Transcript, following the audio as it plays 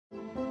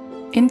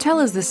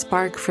Intel is the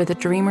spark for the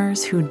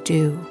dreamers who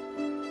do.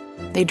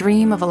 They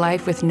dream of a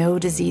life with no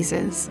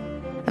diseases,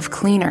 of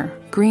cleaner,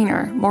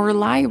 greener, more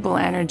reliable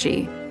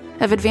energy,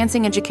 of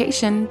advancing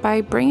education by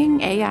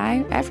bringing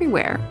AI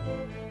everywhere.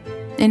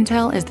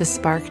 Intel is the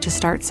spark to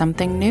start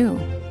something new,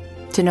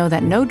 to know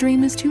that no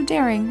dream is too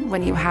daring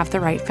when you have the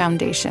right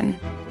foundation.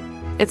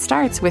 It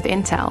starts with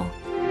Intel.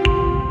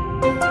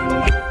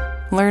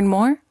 Learn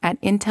more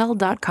at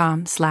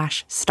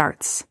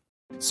intel.com/starts.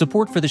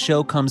 Support for the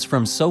show comes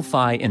from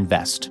SoFi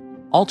Invest.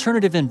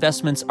 Alternative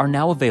investments are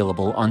now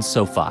available on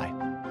SoFi.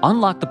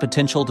 Unlock the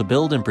potential to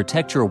build and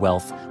protect your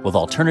wealth with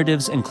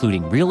alternatives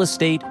including real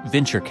estate,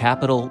 venture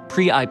capital,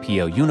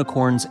 pre-IPO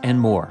unicorns, and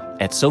more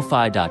at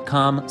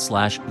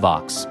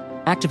SoFi.com/Vox.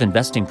 Active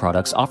investing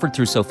products offered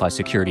through SoFi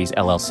Securities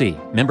LLC,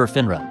 member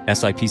FINRA,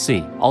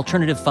 SIPC.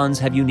 Alternative funds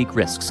have unique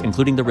risks,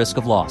 including the risk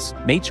of loss,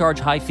 may charge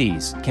high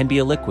fees, can be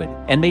illiquid,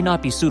 and may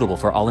not be suitable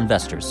for all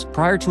investors.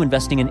 Prior to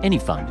investing in any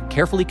fund,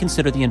 carefully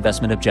consider the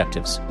investment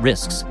objectives,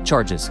 risks,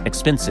 charges,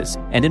 expenses,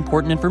 and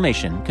important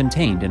information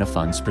contained in a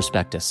fund's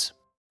prospectus.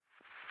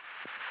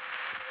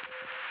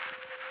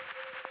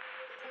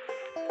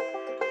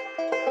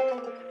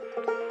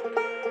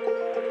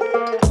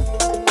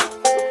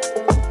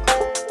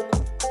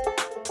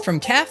 From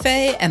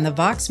Cafe and the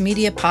Vox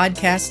Media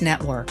Podcast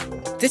Network,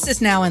 this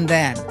is Now and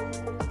Then.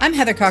 I'm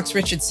Heather Cox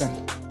Richardson.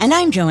 And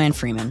I'm Joanne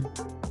Freeman.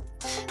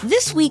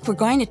 This week, we're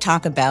going to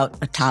talk about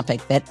a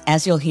topic that,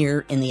 as you'll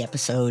hear in the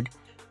episode,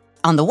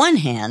 on the one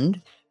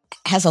hand,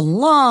 has a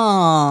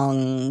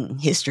long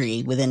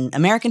history within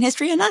American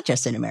history, and not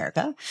just in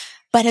America,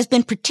 but has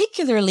been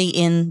particularly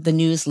in the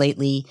news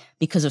lately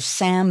because of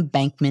Sam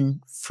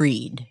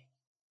Bankman-Fried.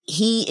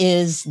 He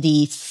is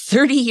the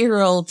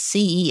 30-year-old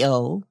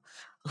CEO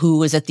who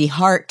was at the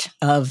heart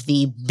of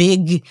the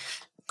big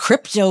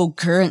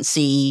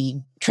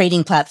cryptocurrency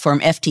trading platform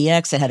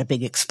FTX that had a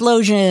big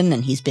explosion,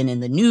 and he's been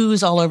in the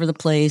news all over the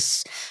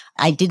place.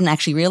 I didn't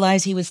actually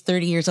realize he was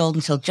 30 years old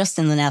until just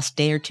in the last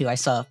day or two. I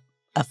saw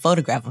a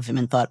photograph of him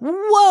and thought,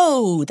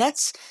 whoa,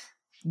 that's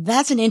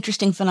an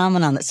interesting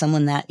phenomenon that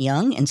someone that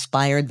young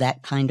inspired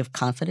that kind of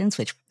confidence,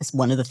 which is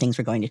one of the things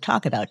we're going to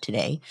talk about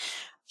today.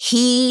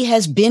 He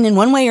has been in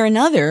one way or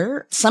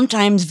another,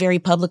 sometimes very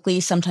publicly,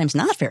 sometimes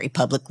not very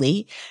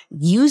publicly,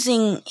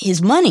 using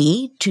his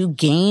money to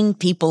gain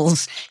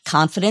people's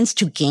confidence,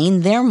 to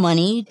gain their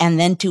money, and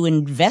then to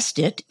invest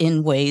it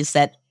in ways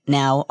that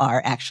now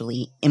are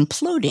actually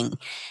imploding.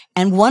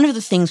 And one of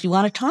the things we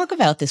want to talk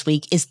about this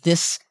week is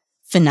this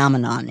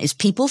phenomenon, is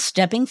people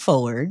stepping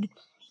forward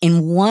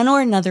in one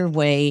or another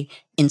way,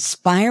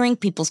 inspiring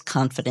people's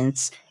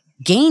confidence,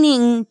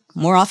 gaining,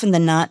 more often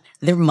than not,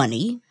 their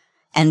money.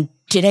 And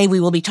today we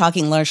will be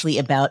talking largely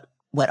about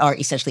what are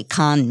essentially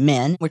con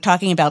men. We're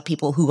talking about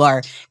people who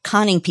are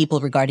conning people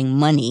regarding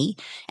money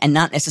and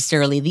not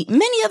necessarily the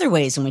many other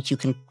ways in which you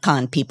can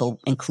con people,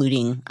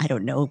 including, I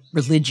don't know,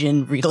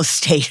 religion, real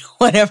estate,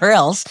 whatever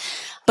else.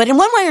 But in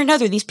one way or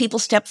another, these people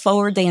step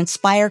forward, they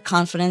inspire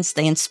confidence,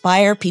 they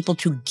inspire people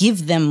to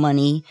give them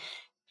money,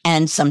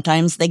 and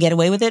sometimes they get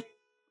away with it,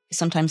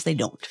 sometimes they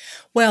don't.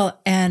 Well,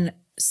 and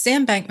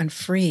Sam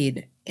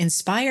Bankman-Fried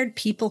inspired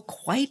people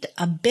quite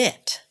a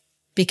bit,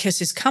 because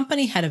his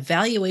company had a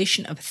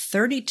valuation of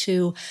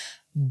 $32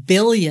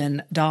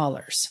 billion,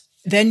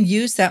 then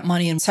used that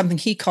money in something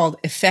he called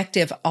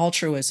effective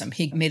altruism.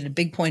 He made a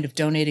big point of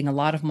donating a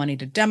lot of money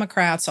to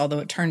Democrats, although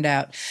it turned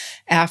out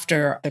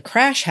after the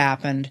crash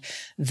happened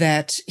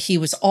that he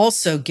was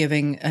also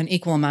giving an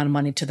equal amount of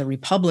money to the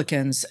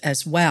Republicans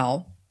as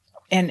well.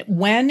 And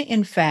when,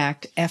 in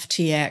fact,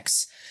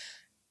 FTX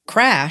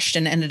crashed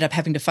and ended up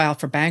having to file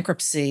for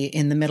bankruptcy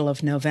in the middle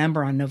of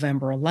November, on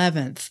November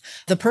 11th,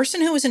 the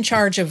person who was in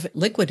charge of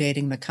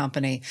liquidating the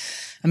company,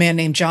 a man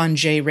named John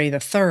J. Ray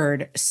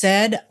III,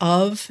 said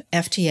of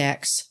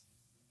FTX,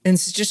 and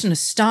this is just an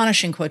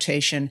astonishing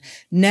quotation,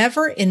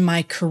 "Never in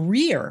my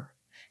career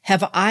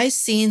have I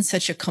seen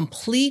such a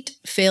complete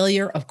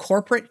failure of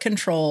corporate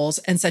controls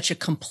and such a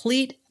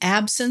complete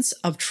absence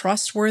of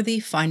trustworthy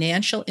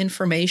financial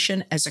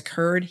information as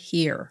occurred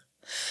here.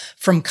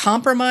 From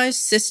compromised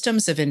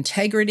systems of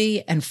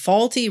integrity and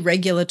faulty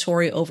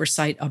regulatory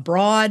oversight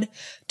abroad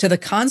to the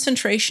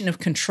concentration of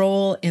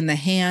control in the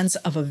hands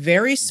of a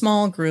very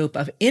small group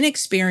of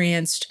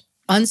inexperienced,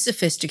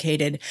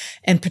 unsophisticated,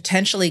 and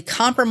potentially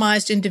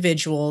compromised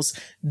individuals,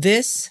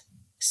 this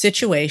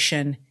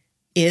situation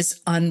is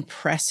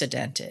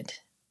unprecedented."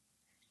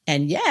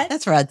 And yet—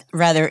 That's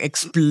rather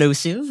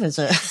explosive as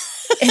a...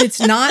 and it's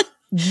not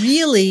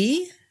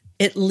really,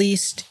 at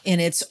least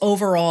in its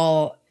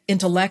overall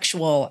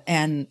intellectual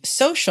and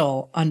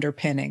social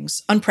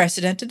underpinnings,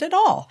 unprecedented at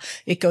all.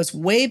 It goes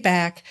way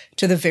back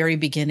to the very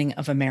beginning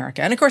of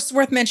America. And of course, it's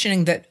worth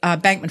mentioning that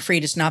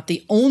Bankman-Fried is not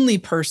the only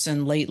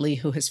person lately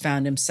who has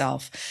found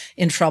himself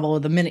in trouble.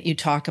 The minute you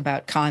talk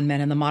about con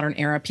men in the modern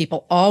era,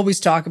 people always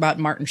talk about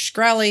Martin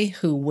Shkreli,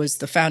 who was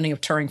the founding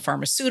of Turing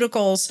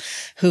Pharmaceuticals,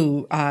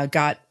 who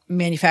got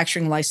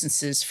manufacturing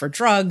licenses for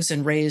drugs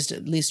and raised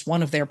at least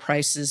one of their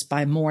prices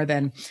by more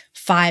than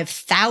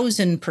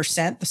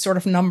 5,000%, the sort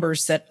of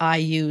numbers that I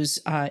use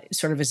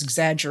sort of as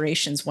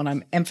exaggerations when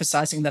I'm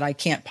emphasizing that I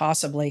can't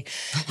possibly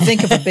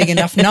think of a big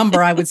enough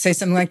number. I would say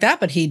something like that,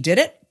 but he did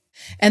it.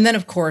 And then,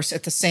 of course,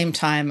 at the same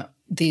time,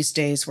 these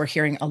days, we're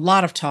hearing a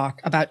lot of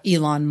talk about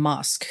Elon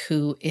Musk,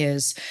 who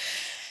is,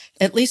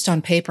 at least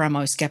on paper, I'm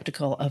always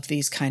skeptical of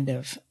these kind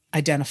of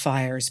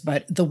identifiers,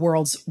 but the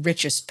world's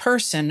richest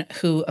person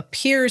who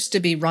appears to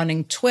be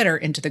running Twitter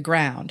into the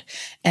ground.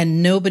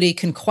 And nobody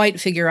can quite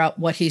figure out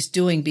what he's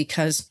doing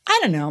because, I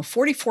don't know,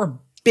 $44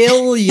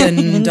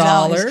 billion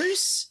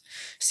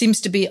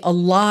seems to be a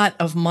lot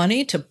of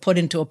money to put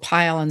into a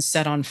pile and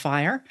set on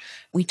fire.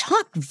 We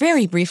talked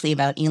very briefly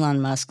about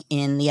Elon Musk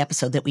in the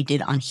episode that we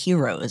did on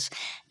heroes,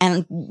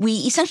 and we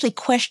essentially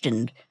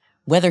questioned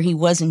whether he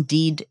was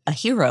indeed a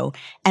hero.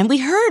 And we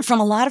heard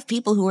from a lot of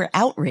people who were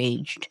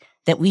outraged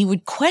that we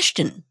would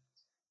question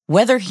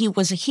whether he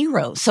was a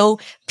hero. So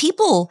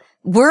people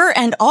were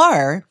and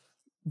are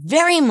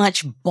very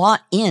much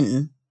bought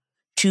in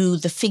to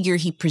the figure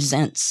he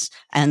presents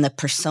and the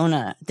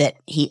persona that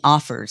he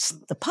offers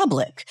the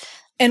public.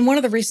 And one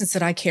of the reasons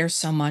that I care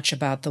so much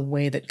about the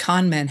way that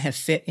con men have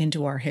fit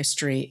into our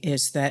history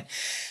is that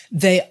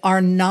they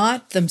are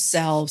not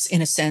themselves,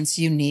 in a sense,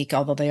 unique,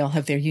 although they all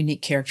have their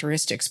unique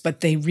characteristics,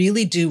 but they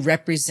really do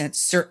represent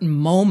certain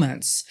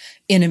moments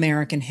in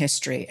American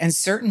history and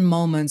certain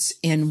moments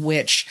in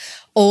which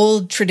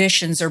old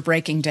traditions are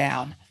breaking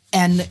down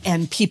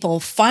and people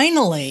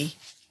finally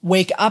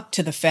wake up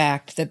to the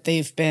fact that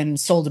they've been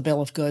sold a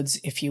bill of goods,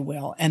 if you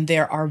will. And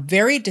there are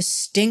very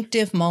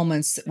distinctive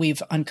moments that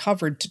we've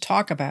uncovered to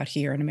talk about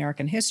here in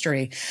American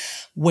history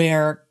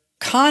where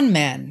con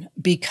men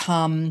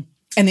become,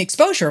 and the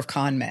exposure of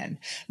con men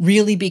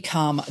really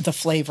become the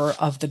flavor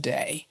of the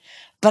day.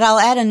 But I'll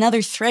add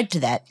another thread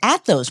to that.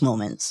 At those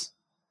moments,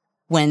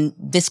 when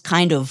this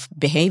kind of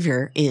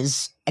behavior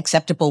is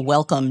acceptable,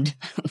 welcomed,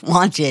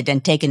 wanted,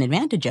 and taken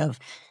advantage of,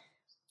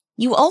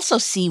 you also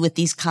see with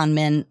these con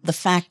men the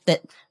fact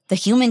that the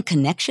human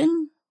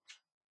connection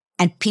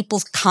and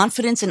people's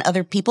confidence in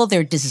other people,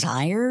 their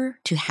desire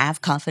to have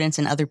confidence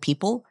in other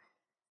people,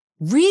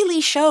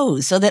 really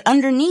shows. So that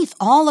underneath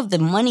all of the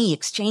money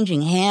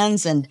exchanging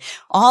hands and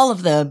all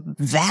of the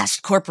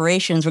vast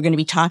corporations we're going to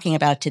be talking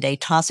about today,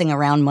 tossing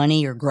around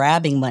money or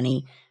grabbing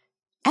money,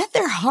 at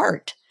their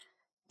heart,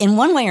 in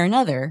one way or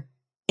another,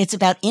 it's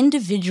about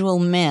individual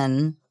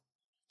men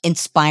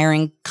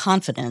inspiring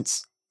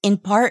confidence, in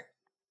part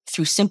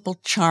through simple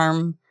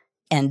charm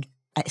and,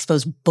 I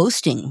suppose,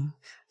 boasting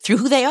through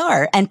who they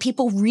are, and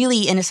people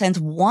really, in a sense,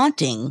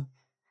 wanting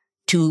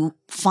to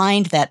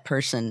find that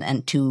person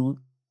and to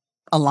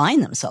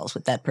align themselves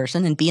with that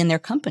person and be in their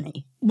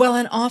company. Well,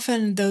 and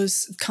often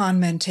those con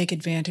men take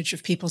advantage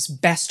of people's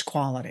best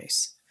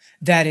qualities.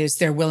 That is,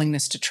 their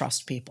willingness to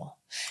trust people.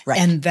 Right.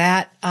 And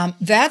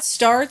that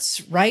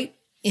starts right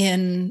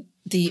in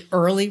the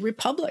early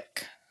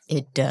republic.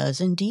 It does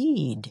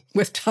indeed.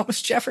 With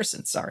Thomas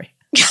Jefferson, sorry.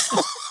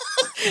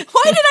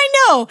 Why did I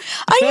know?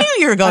 I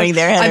knew you were going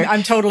there, Heather.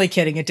 I'm totally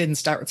kidding. It didn't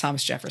start with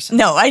Thomas Jefferson.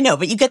 No, I know,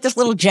 but you get this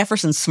little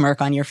Jefferson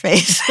smirk on your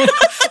face.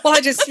 Well,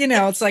 I just,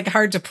 it's like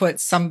hard to put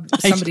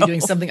somebody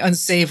doing something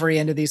unsavory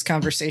into these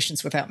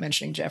conversations without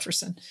mentioning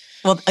Jefferson.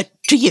 Well,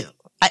 to you,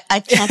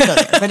 I can't go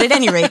there. But at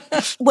any rate,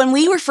 when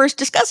we were first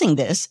discussing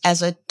this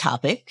as a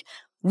topic,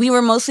 we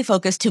were mostly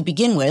focused to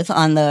begin with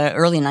on the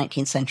early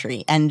 19th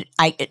century. And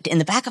in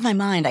the back of my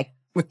mind, I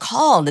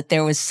recall that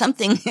there was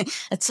something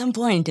at some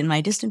point in my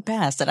distant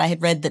past that I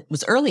had read that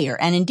was earlier.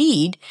 And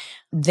indeed,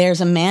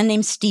 there's a man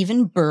named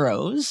Stephen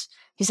Burroughs.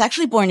 He's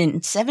actually born in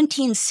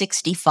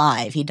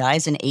 1765. He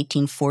dies in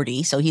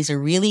 1840. So he's a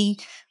really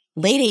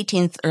late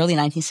 18th, early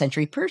 19th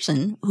century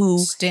person who...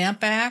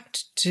 Stamp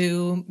Act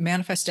to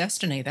Manifest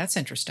Destiny. That's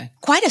interesting.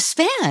 Quite a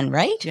span,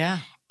 right?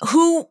 Yeah.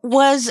 Who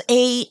was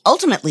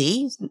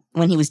ultimately,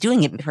 when he was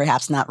doing it,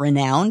 perhaps not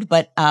renowned,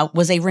 but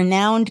was a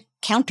renowned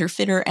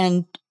counterfeiter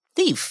and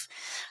thief,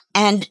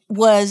 and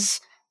was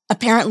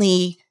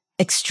apparently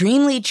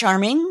extremely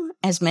charming,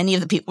 as many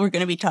of the people we're going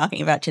to be talking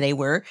about today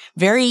were,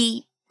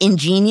 very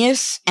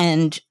ingenious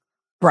and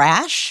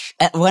brash.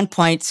 At one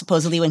point,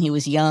 supposedly when he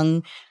was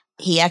young,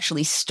 he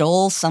actually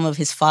stole some of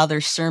his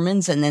father's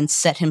sermons and then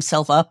set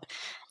himself up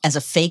as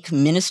a fake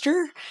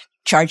minister,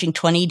 charging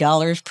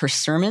 $20 per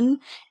sermon.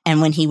 And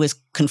when he was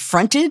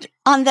confronted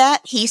on that,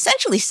 he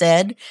essentially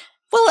said,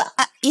 well,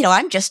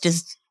 I'm just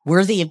as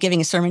worthy of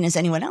giving a sermon as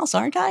anyone else,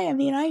 aren't I? I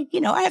mean,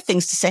 I have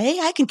things to say.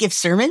 I can give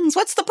sermons.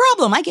 What's the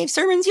problem? I gave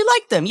sermons. You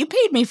liked them. You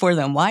paid me for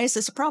them. Why is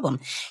this a problem?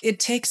 It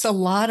takes a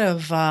lot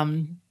of,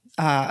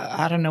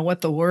 I don't know what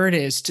the word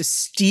is, to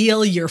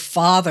steal your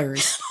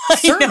father's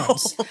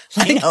sermons.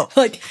 I know.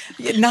 Like,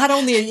 not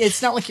only,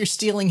 it's not like you're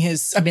stealing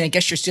his, I mean, I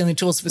guess you're stealing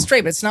tools of his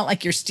trade, but it's not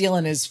like you're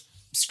stealing his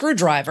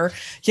screwdriver.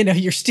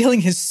 You're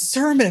stealing his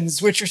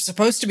sermons, which are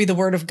supposed to be the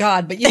word of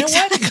God. But you know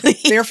what?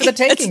 They're for the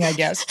taking, I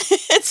guess.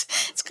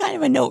 It's kind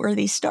of a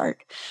noteworthy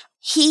start.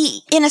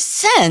 He, in a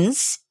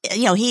sense,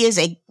 he is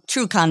a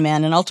true con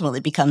man and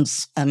ultimately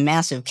becomes a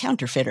massive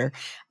counterfeiter.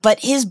 But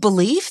his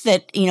belief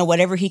that,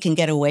 whatever he can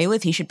get away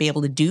with, he should be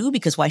able to do,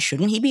 because why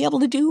shouldn't he be able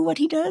to do what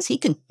he does? He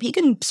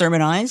can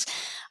sermonize.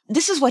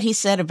 This is what he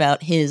said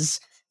about his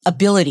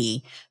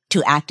ability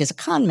to act as a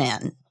con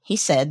man. He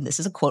said, this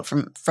is a quote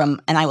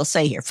from, and I will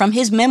say here, from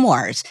his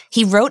memoirs.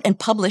 He wrote and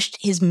published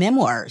his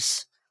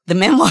memoirs. The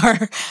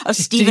memoir of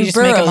Stephen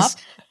Burrows.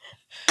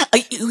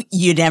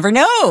 You never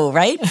know,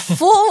 right?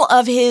 Full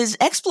of his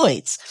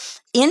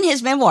exploits. In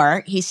his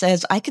memoir, he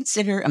says, I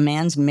consider a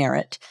man's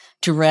merit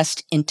to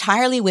rest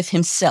entirely with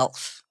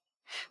himself,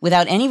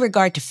 without any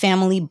regard to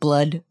family,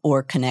 blood,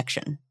 or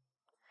connection.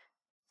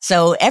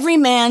 So every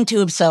man to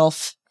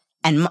himself,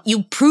 and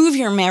you prove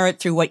your merit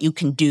through what you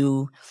can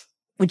do,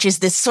 which is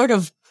this sort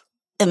of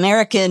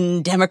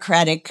American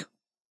democratic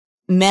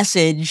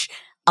message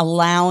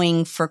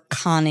allowing for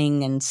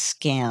conning and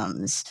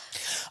scams.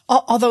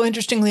 Although,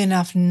 interestingly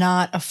enough,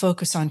 not a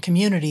focus on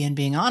community and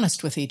being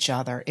honest with each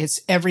other.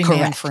 It's every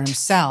man for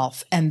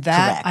himself. And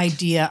that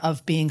idea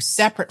of being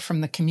separate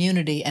from the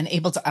community and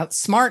able to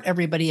outsmart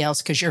everybody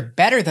else because you're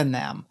better than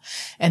them.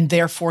 And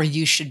therefore,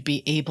 you should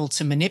be able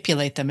to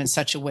manipulate them in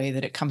such a way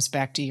that it comes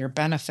back to your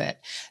benefit.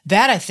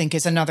 That, I think,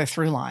 is another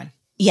through line.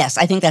 Yes,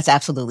 I think that's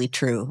absolutely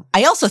true.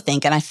 I also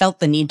think, and I felt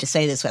the need to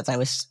say this as I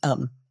was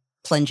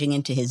plunging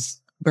into his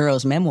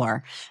Burroughs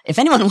memoir, if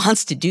anyone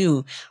wants to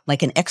do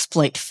like an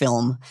exploit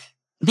film,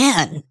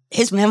 man,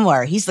 his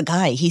memoir, he's the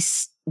guy.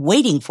 He's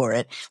waiting for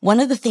it.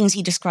 One of the things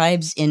he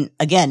describes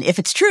again, if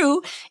it's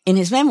true, in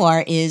his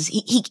memoir is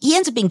he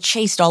ends up being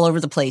chased all over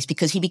the place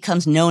because he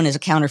becomes known as a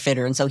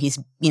counterfeiter. And so he's,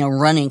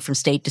 running from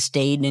state to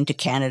state and into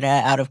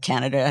Canada, out of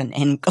Canada,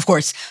 and of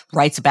course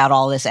writes about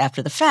all this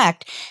after the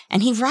fact.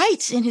 And he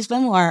writes in his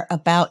memoir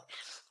about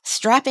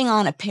strapping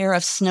on a pair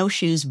of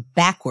snowshoes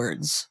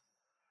backwards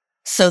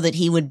so that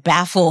he would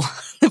baffle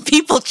the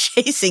people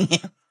chasing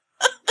him.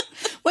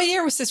 What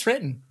year was this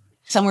written?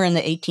 Somewhere in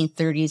the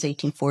 1830s,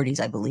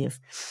 1840s, I believe.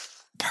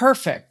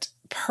 Perfect,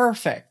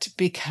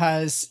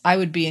 because I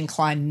would be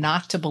inclined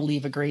not to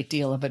believe a great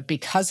deal of it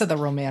because of the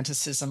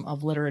romanticism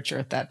of literature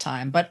at that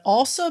time, but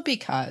also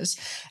because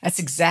that's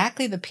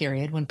exactly the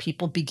period when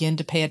people begin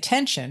to pay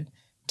attention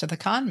to the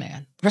con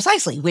man.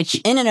 Precisely, which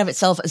in and of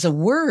itself as a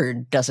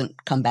word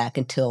doesn't come back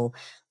until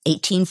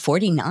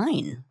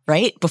 1849,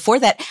 right? Before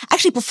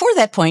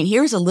that point,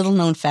 here's a little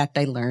known fact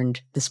I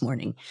learned this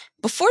morning.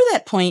 Before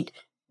that point,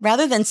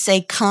 rather than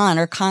say con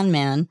or con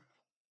man,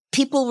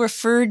 people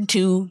referred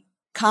to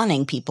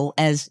conning people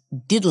as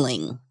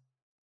diddling.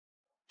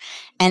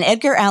 And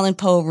Edgar Allan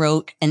Poe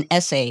wrote an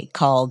essay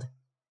called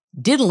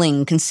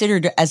Diddling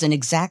Considered as an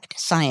Exact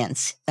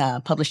Science,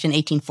 published in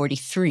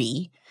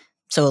 1843.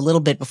 So a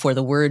little bit before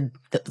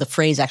the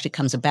phrase actually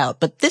comes about.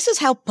 But this is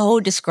how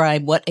Poe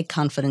described what a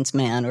confidence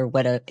man or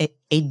what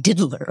a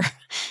diddler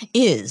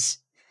is.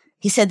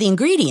 He said the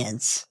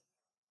ingredients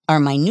are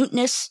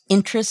minuteness,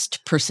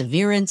 interest,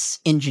 perseverance,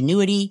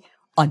 ingenuity,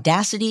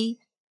 audacity,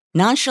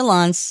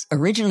 nonchalance,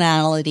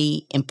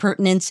 originality,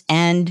 impertinence,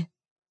 and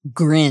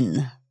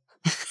grin.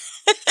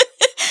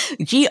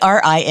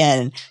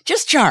 Grin.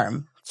 Just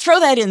charm. Throw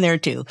that in there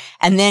too.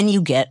 And then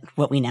you get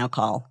what we now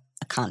call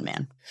a con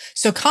man.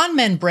 So con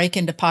men break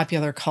into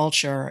popular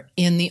culture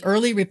in the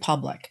early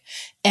Republic.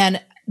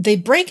 And they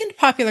break into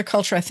popular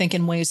culture, I think,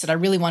 in ways that I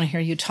really want to hear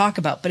you talk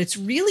about. But it's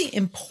really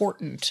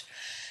important,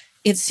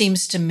 it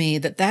seems to me,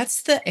 that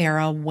that's the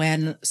era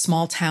when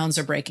small towns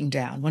are breaking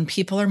down, when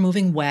people are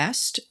moving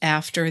west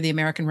after the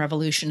American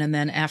Revolution and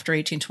then after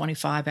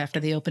 1825, after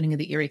the opening of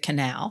the Erie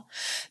Canal.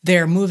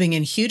 They're moving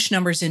in huge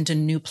numbers into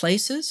new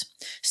places.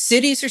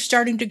 Cities are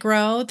starting to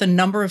grow. The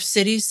number of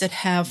cities that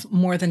have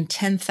more than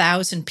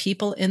 10,000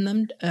 people in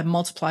them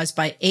multiplies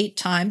by 8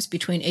 times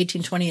between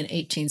 1820 and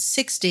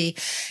 1860.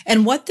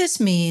 And what this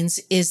means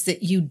is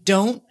that you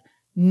don't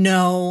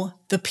know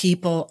the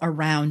people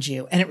around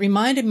you. And it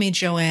reminded me,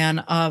 Joanne,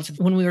 of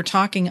when we were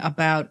talking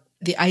about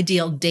the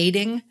ideal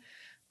dating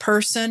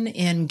person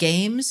in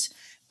games.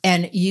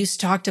 And you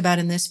talked about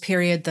in this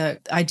period the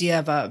idea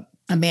of a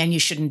man you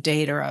shouldn't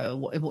date, or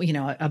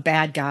a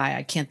bad guy.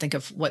 I can't think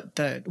of what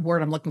the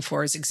word I'm looking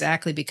for is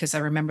exactly, because I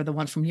remember the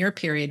one from your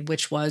period,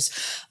 which was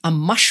a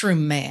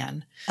mushroom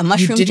man. A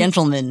mushroom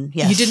gentleman,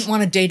 yes. You didn't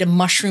want to date a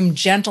mushroom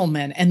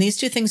gentleman. And these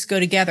two things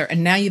go together.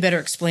 And now you better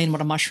explain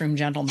what a mushroom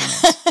gentleman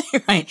is.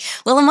 Right.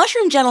 Well, a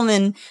mushroom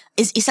gentleman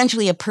is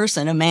essentially a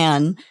person, a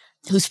man,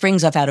 who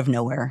springs up out of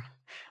nowhere.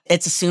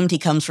 It's assumed he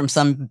comes from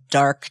some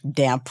dark,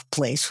 damp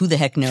place. Who the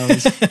heck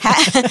knows?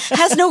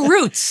 Has no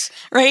roots,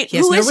 right? He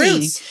has no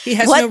roots. He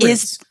has no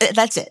roots.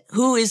 That's it.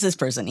 Who is this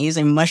person? He's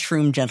a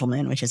mushroom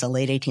gentleman, which is a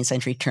late 18th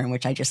century term,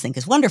 which I just think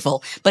is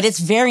wonderful. But it's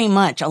very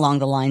much along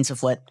the lines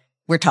of what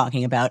we're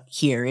talking about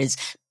here is,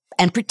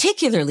 and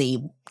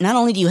particularly, not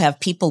only do you have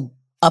people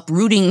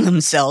uprooting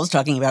themselves,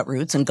 talking about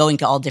roots and going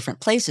to all different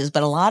places,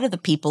 but a lot of the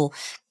people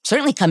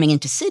certainly coming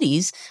into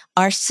cities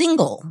are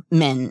single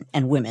men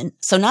and women.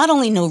 So not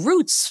only no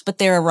roots, but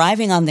they're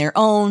arriving on their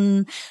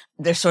own.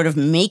 They're sort of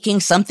making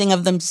something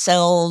of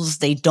themselves.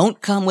 They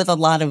don't come with a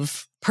lot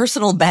of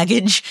personal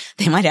baggage.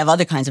 They might have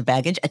other kinds of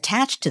baggage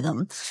attached to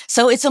them.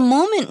 So it's a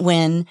moment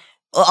when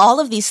all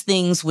of these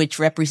things which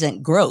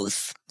represent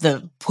growth,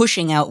 the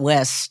pushing out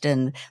west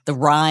and the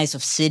rise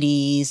of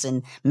cities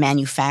and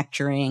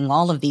manufacturing,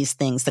 all of these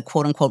things, the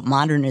quote unquote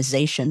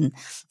modernization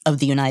of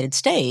the United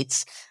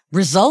States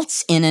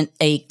results in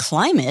a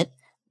climate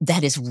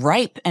that is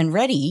ripe and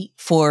ready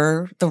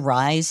for the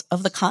rise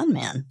of the con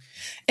man.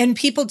 And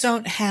people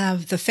don't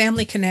have the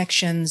family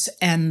connections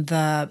and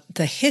the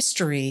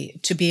history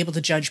to be able to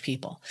judge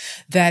people.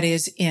 That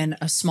is, in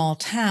a small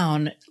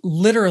town,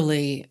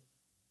 literally,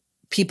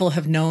 people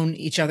have known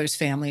each other's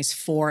families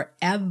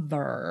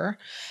forever.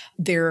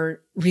 There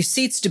are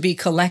receipts to be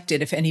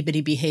collected if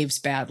anybody behaves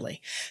badly.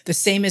 The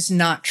same is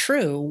not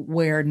true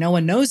where no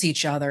one knows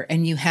each other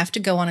and you have to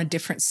go on a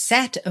different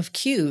set of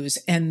cues,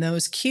 and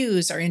those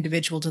cues are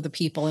individual to the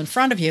people in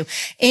front of you,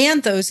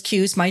 and those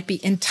cues might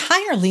be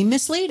entirely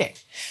misleading.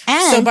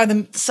 And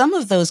so some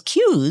of those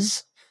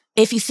cues,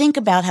 if you think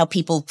about how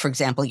people, for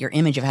example, your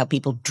image of how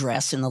people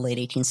dress in the late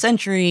 18th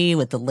century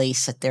with the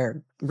lace at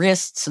their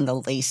wrists and the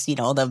lace,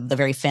 the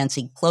very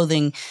fancy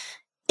clothing,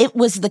 it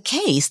was the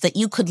case that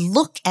you could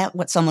look at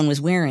what someone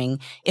was wearing.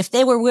 If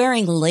they were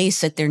wearing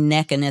lace at their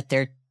neck and at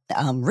their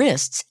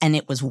wrists and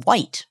it was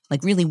white,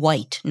 like really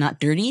white, not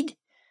dirtied,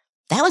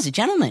 that was a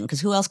gentleman,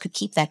 because who else could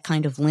keep that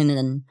kind of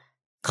linen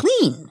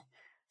clean?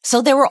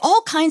 So there were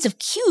all kinds of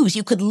cues.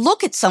 You could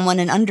look at someone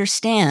and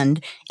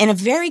understand in a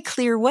very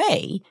clear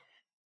way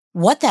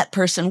what that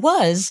person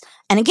was.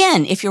 And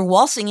again, if you're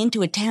waltzing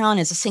into a town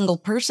as a single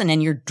person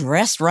and you're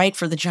dressed right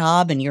for the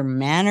job and your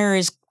manner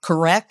is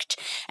correct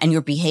and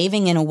you're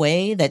behaving in a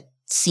way that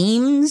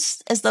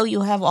seems as though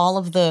you have all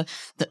of the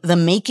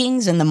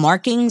makings and the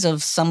markings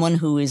of someone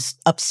who is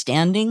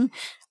upstanding,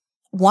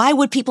 why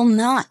would people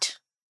not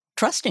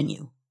trust in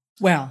you?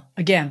 Well,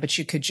 again, but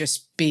you could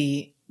just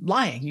be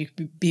lying. You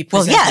could be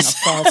presenting a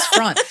false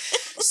front.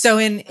 So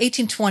in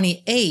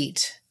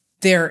 1828,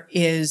 there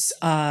is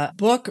a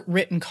book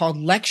written called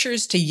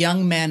Lectures to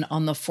Young Men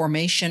on the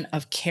Formation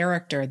of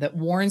Character that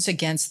warns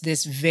against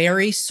this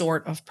very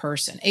sort of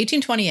person.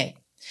 1828.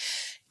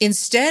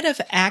 Instead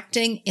of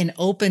acting in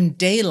open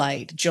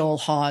daylight, Joel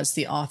Hawes,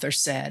 the author,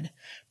 said,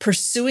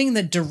 pursuing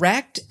the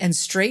direct and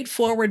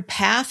straightforward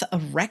path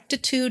of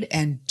rectitude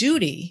and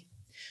duty,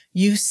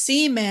 you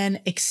see men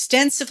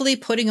extensively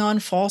putting on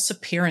false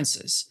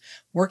appearances,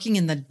 working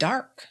in the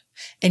dark,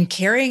 and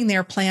carrying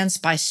their plans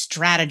by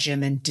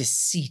stratagem and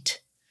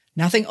deceit.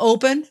 Nothing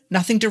open,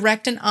 nothing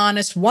direct and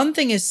honest. One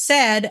thing is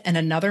said and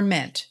another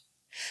meant.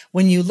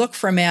 When you look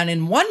for a man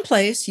in one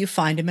place, you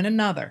find him in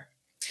another.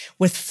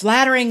 With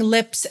flattering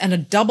lips and a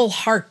double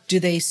heart do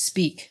they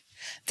speak.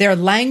 Their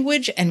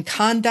language and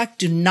conduct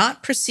do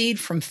not proceed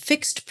from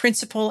fixed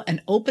principle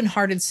and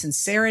open-hearted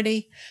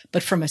sincerity,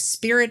 but from a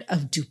spirit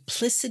of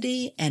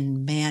duplicity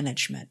and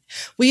management.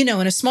 Well,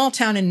 in a small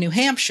town in New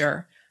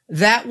Hampshire,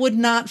 that would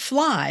not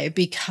fly,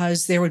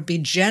 because there would be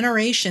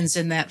generations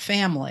in that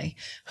family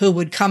who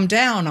would come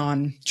down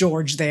on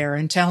George there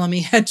and tell him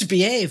he had to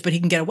behave, but he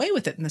can get away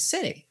with it in the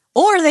city.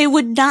 Or they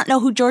would not know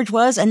who George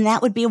was, and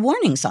that would be a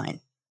warning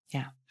sign.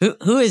 Yeah.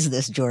 Who is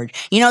this George?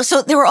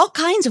 So there were all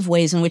kinds of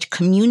ways in which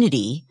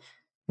community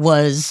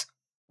was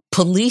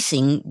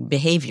policing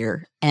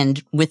behavior.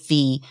 And with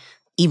the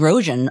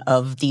erosion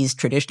of these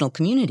traditional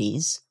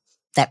communities,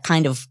 that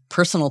kind of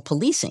personal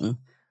policing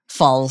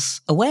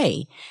falls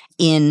away.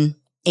 In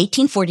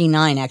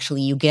 1849,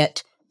 actually, you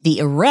get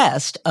the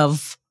arrest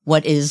of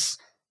what is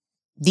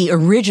the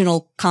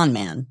original con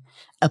man,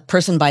 a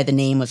person by the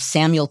name of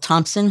Samuel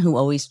Thompson, who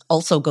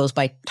also goes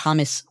by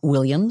Thomas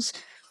Williams.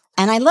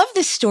 And I love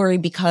this story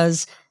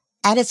because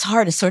at its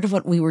heart is sort of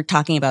what we were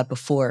talking about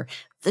before,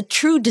 the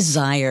true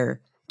desire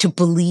to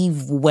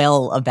believe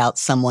well about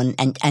someone,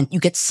 and you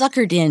get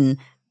suckered in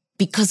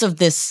because of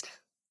this,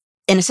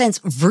 in a sense,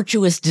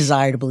 virtuous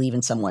desire to believe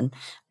in someone.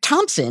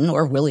 Thompson,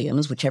 or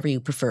Williams, whichever you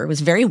prefer,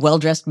 was a very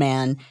well-dressed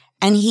man,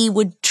 and he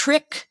would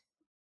trick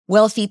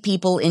wealthy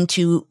people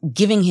into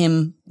giving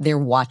him their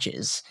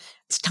watches.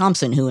 It's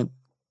Thompson who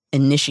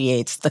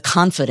initiates the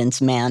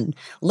confidence man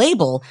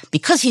label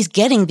because he's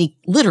getting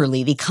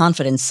literally the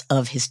confidence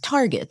of his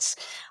targets.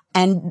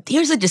 And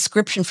here's a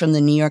description from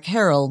the New York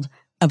Herald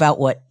about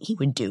what he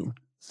would do.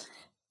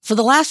 For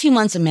the last few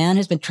months, a man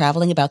has been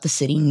traveling about the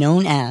city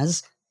known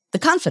as the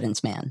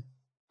confidence man.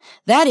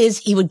 That is,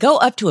 he would go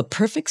up to a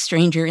perfect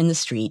stranger in the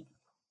street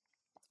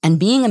and,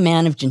 being a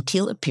man of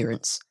genteel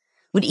appearance,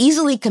 would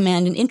easily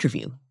command an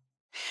interview.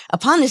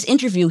 Upon this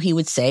interview, he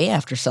would say,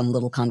 after some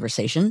little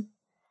conversation,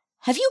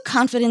 "Have you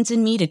confidence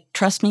in me to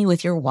trust me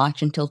with your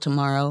watch until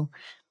tomorrow?"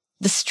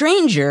 The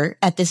stranger,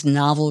 at this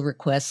novel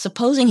request,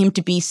 supposing him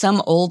to be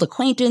some old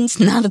acquaintance,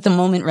 not at the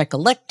moment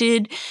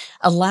recollected,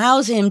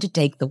 allows him to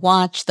take the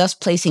watch, thus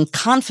placing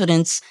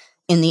confidence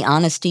in the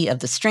honesty of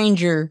the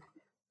stranger,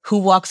 who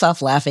walks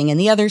off laughing, and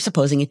the other,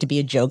 supposing it to be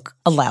a joke,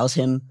 allows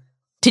him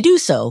to do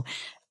so.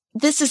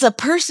 This is a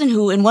person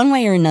who, in one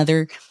way or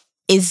another,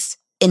 is,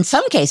 in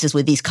some cases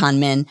with these con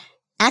men,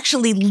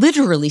 actually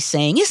literally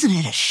saying, isn't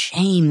it a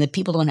shame that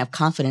people don't have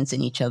confidence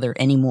in each other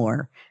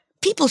anymore?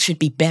 People should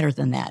be better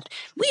than that.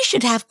 We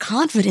should have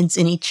confidence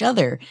in each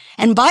other.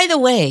 And by the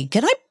way,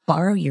 can I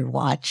borrow your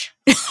watch?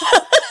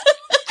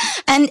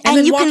 And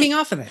then you walking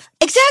off of it.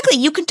 Exactly.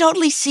 You can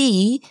totally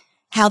see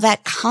how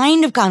that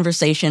kind of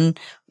conversation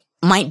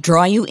might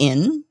draw you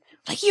in.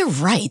 Like, you're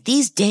right.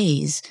 These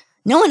days,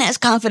 no one has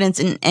confidence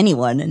in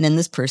anyone. And then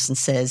this person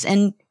says,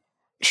 and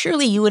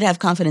surely you would have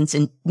confidence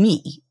in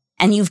me.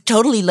 And you've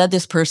totally led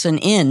this person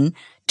in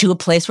to a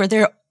place where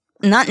they're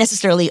not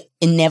necessarily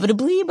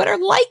inevitably, but are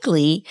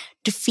likely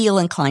to feel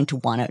inclined to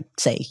want to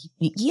say,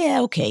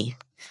 yeah, okay,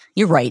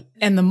 you're right.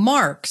 And the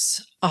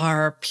marks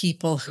are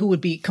people who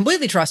would be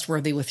completely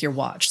trustworthy with your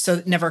watch. So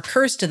it never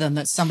occurs to them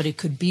that somebody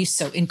could be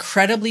so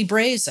incredibly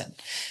brazen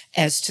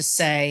as to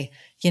say,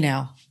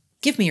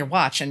 give me your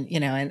watch.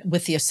 And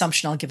with the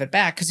assumption I'll give it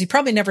back, because he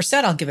probably never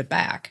said I'll give it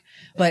back.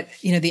 But,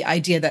 the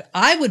idea that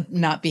I would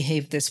not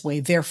behave this way,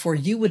 therefore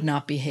you would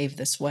not behave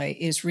this way,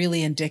 is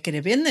really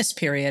indicative in this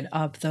period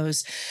of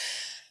those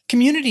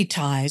community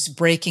ties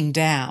breaking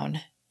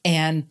down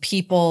and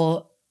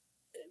people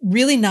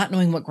really not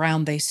knowing what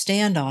ground they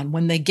stand on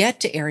when they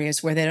get to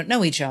areas where they don't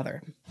know each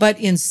other. But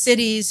in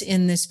cities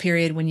in this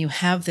period, when you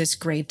have this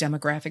great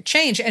demographic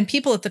change, and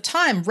people at the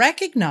time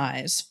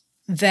recognize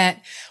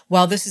that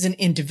while this is an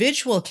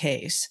individual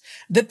case,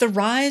 that the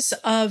rise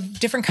of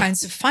different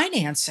kinds of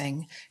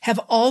financing have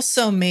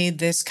also made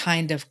this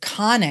kind of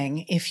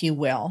conning, if you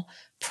will,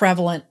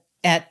 prevalent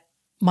at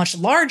much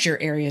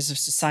larger areas of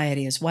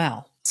society as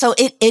well. So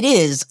it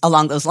is,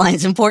 along those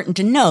lines, important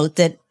to note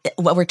that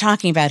what we're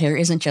talking about here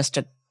isn't just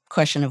a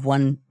question of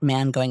one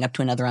man going up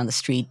to another on the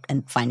street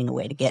and finding a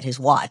way to get his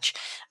watch.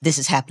 This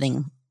is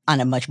happening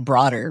on a much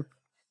broader,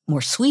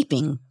 more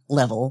sweeping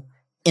level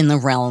in the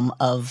realm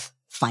of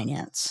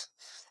finance.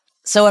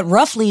 So at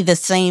roughly the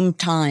same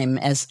time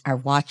as our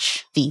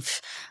watch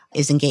thief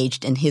is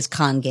engaged in his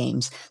con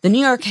games, the New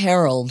York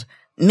Herald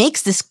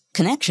makes this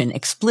connection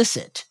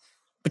explicit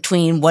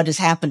between what is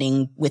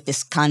happening with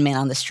this con man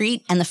on the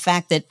street and the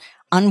fact that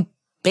on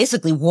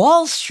basically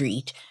Wall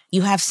Street,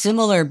 you have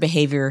similar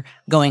behavior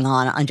going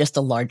on just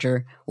a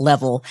larger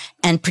level.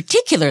 And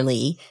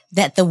particularly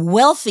that the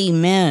wealthy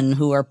men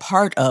who are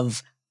part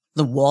of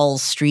the Wall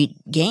Street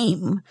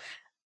game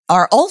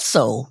are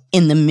also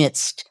in the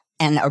midst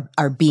and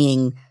are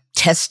being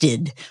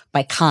tested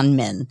by con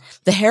men.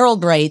 The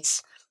Herald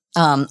writes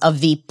of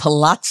the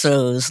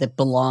palazzos that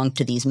belong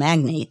to these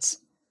magnates.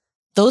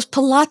 Those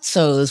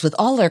palazzos, with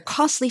all their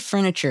costly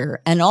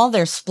furniture and all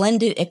their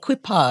splendid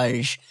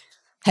equipage,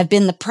 have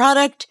been the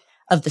product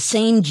of the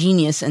same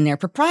genius in their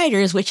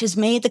proprietors, which has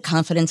made the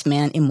confidence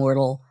man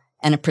immortal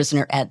and a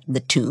prisoner at the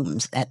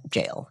Tombs, at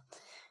jail.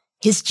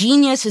 His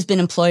genius has been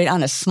employed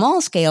on a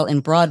small scale in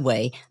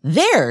Broadway.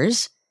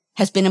 Theirs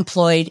has been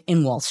employed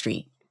in Wall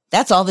Street.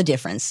 That's all the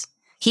difference.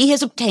 He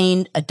has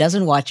obtained a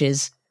dozen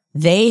watches.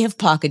 They have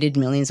pocketed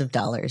millions of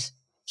dollars.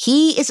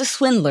 He is a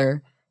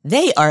swindler.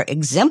 They are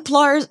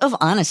exemplars of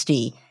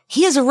honesty.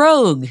 He is a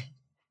rogue.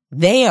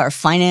 They are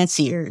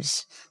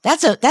financiers.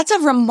 That's a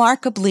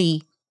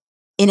remarkably,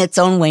 in its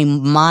own way,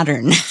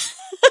 modern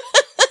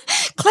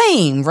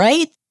claim,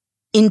 right?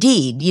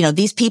 Indeed,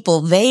 these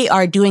people, they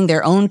are doing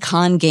their own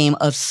con game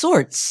of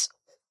sorts,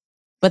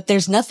 but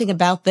there's nothing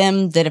about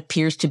them that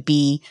appears to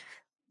be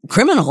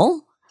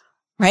criminal,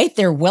 right?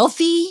 They're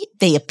wealthy.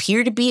 They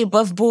appear to be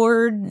above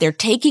board. They're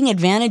taking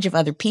advantage of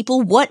other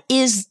people. What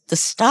is the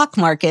stock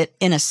market,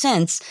 in a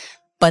sense,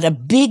 but a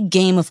big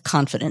game of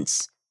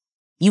confidence?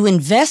 You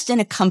invest in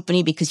a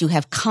company because you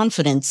have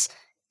confidence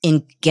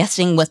in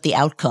guessing what the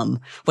outcome,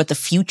 what the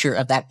future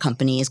of that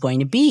company is going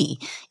to be.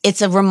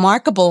 It's a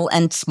remarkable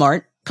and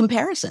smart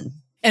comparison.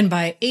 And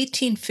by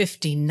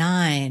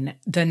 1859,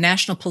 the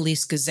National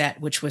Police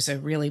Gazette, which was a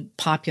really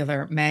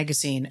popular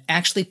magazine,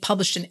 actually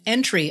published an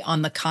entry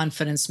on the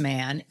confidence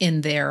man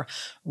in their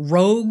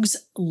Rogues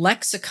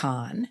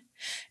Lexicon.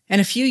 And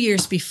a few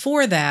years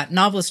before that,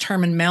 novelist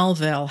Herman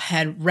Melville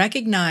had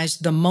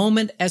recognized the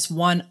moment as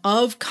one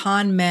of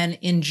con men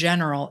in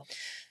general.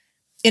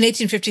 In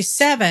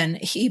 1857,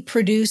 he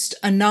produced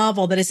a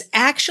novel that is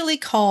actually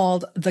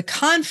called The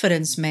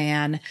Confidence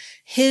Man,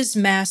 His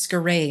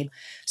Masquerade.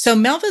 So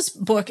Melville's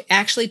book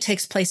actually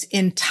takes place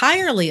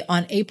entirely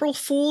on April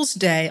Fool's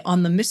Day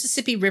on the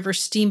Mississippi River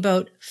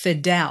steamboat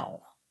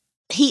Fidel.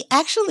 He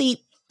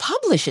actually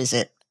publishes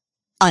it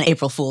on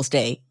April Fool's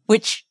Day,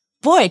 which,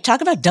 boy,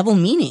 talk about double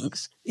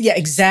meanings. Yeah,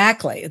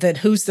 exactly. That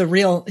who's the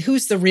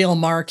real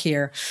mark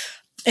here.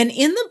 And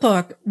in the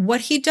book, what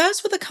he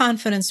does with a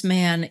confidence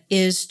man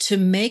is to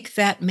make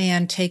that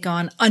man take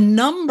on a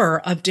number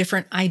of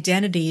different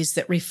identities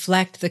that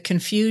reflect the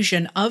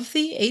confusion of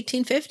the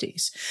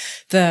 1850s.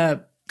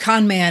 The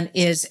con man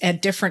is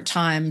at different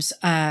times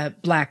a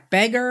black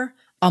beggar,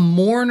 a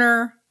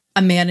mourner,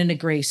 a man in a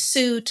gray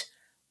suit,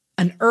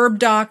 an herb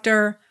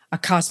doctor, a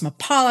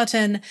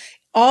cosmopolitan,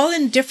 all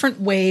in different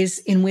ways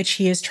in which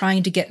he is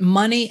trying to get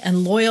money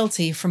and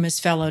loyalty from his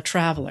fellow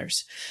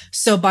travelers.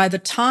 So by the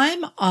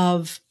time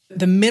of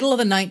the middle of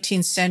the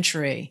 19th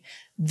century,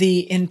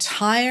 the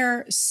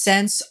entire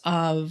sense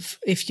of,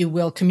 if you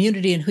will,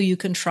 community and who you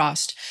can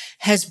trust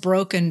has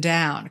broken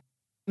down.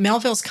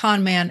 Melville's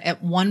con man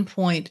at one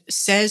point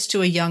says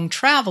to a young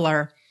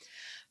traveler,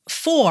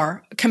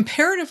 For,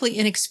 comparatively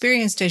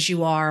inexperienced as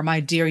you are, my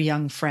dear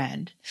young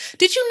friend,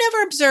 did you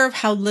never observe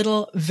how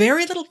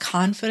very little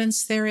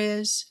confidence there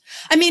is?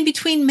 I mean,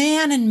 between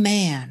man and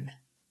man,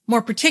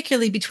 more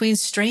particularly between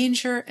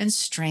stranger and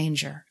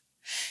stranger.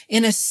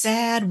 In a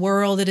sad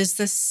world, it is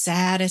the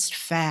saddest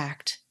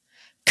fact.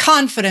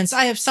 Confidence.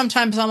 I have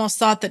sometimes almost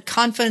thought that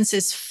confidence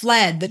is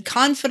fled, that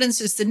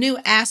confidence is the new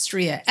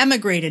Astria,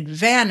 emigrated,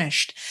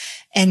 vanished,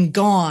 and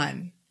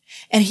gone.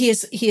 And he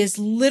is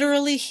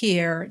literally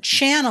here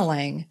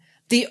channeling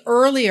the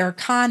earlier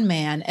con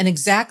man and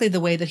exactly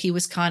the way that he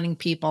was conning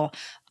people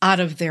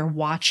out of their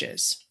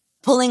watches.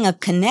 Pulling a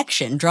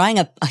connection, drawing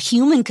a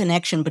human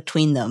connection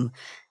between them,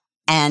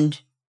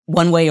 and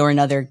one way or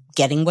another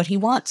getting what he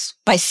wants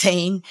by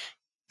saying,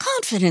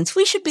 confidence.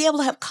 We should be able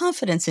to have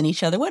confidence in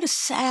each other. What a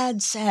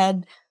sad,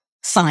 sad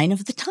sign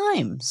of the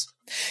times.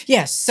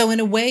 Yes. So in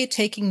a way,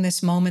 taking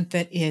this moment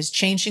that is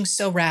changing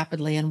so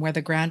rapidly and where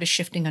the ground is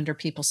shifting under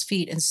people's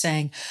feet and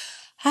saying,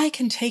 I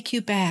can take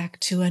you back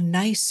to a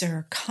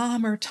nicer,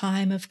 calmer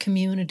time of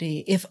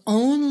community if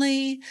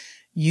only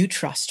you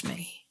trust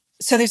me.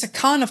 So there's a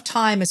con of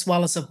time as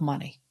well as of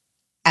money.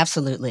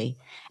 Absolutely.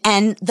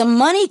 And the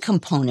money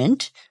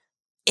component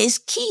is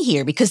key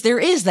here because there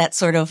is that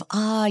sort of,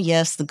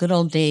 yes, the good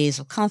old days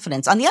of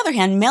confidence. On the other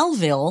hand,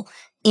 Melville,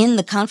 in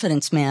The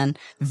Confidence Man,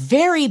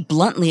 very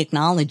bluntly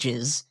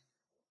acknowledges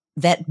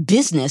that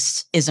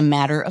business is a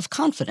matter of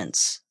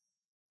confidence.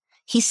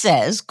 He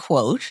says,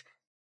 quote,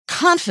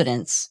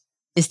 confidence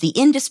is the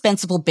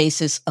indispensable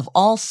basis of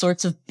all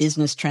sorts of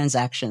business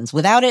transactions.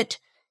 Without it,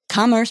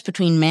 commerce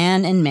between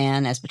man and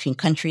man, as between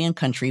country and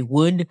country,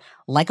 would,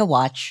 like a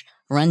watch,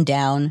 run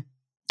down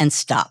and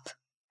stop.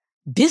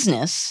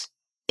 Business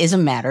is a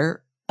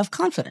matter of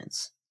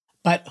confidence.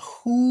 But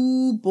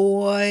who,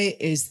 boy,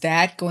 is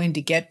that going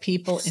to get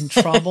people in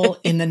trouble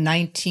in the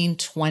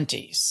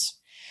 1920s?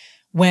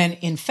 When,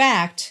 in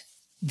fact,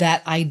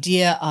 that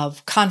idea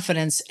of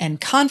confidence and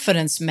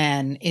confidence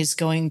men is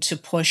going to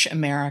push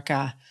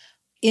America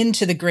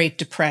into the Great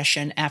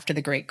Depression after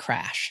the Great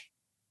Crash.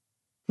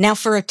 Now,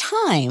 for a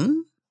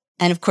time,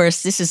 and of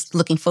course, this is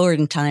looking forward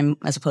in time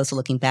as opposed to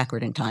looking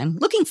backward in time,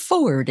 looking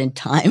forward in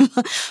time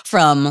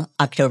from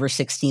October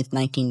 16th,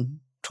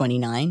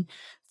 1929,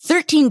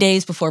 13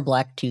 days before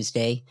Black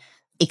Tuesday,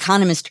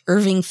 economist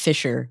Irving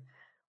Fisher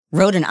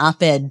wrote an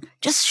op-ed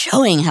just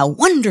showing how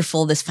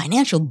wonderful this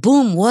financial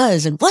boom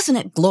was, and wasn't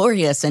it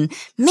glorious, and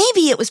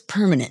maybe it was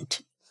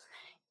permanent.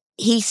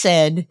 He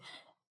said,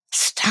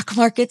 stock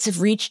markets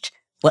have reached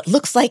what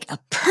looks like a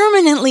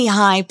permanently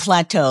high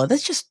plateau.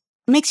 That just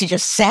makes you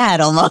just sad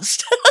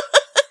almost.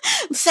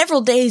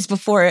 Several days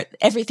before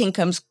everything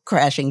comes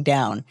crashing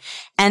down.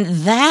 And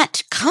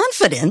that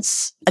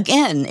confidence,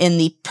 again, in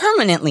the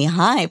permanently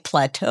high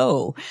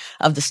plateau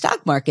of the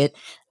stock market,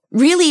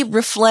 really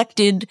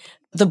reflected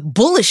the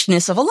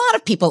bullishness of a lot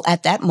of people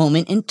at that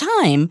moment in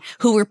time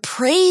who were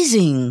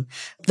praising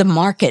the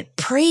market,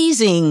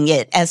 praising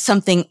it as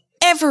something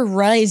ever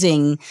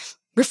rising,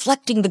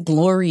 reflecting the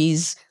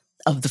glories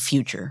of the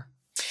future.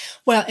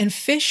 Well, and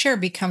Fisher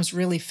becomes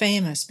really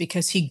famous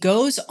because he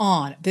goes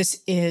on,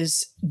 this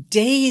is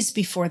days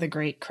before the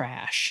Great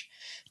Crash,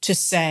 to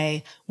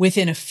say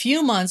within a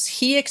few months,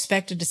 he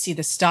expected to see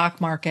the stock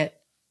market,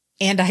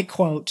 and I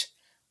quote,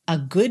 a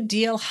good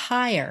deal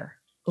higher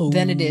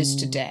than it is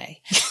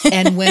today.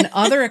 And when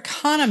other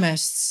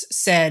economists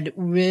said,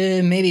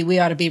 maybe we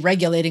ought to be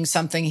regulating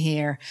something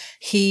here,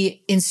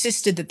 he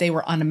insisted that they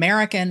were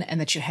un-American and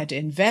that you had to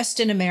invest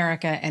in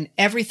America and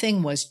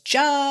everything was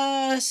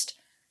just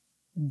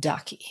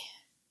ducky.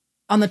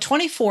 On the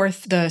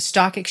 24th, the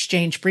stock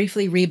exchange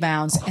briefly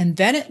rebounds, and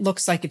then it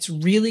looks like it's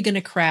really going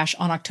to crash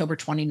on October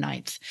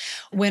 29th.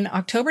 When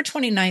October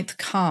 29th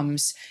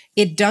comes,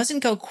 it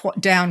doesn't go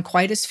down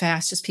quite as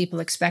fast as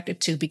people expect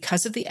it to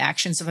because of the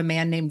actions of a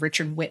man named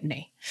Richard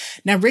Whitney.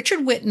 Now,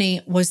 Richard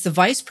Whitney was the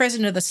vice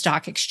president of the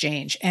stock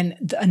exchange,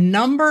 and a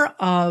number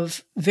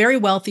of very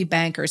wealthy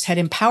bankers had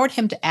empowered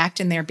him to act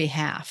in their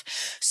behalf.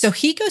 So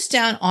he goes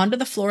down onto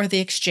the floor of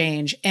the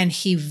exchange, and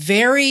he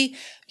very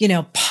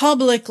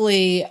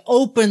publicly,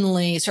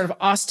 openly, sort of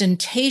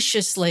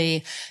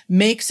ostentatiously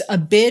makes a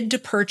bid to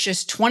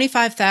purchase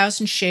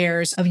 25,000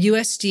 shares of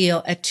U.S.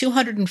 Steel at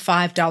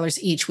 $205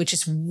 each, which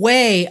is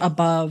way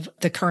above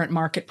the current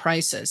market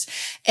prices.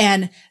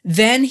 And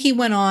then he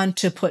went on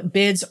to put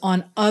bids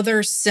on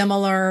other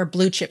similar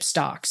blue chip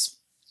stocks.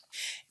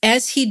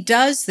 As he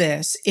does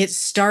this, it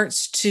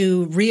starts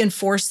to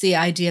reinforce the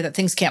idea that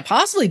things can't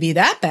possibly be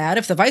that bad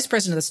if the vice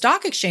president of the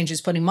stock exchange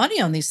is putting money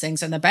on these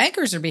things and the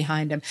bankers are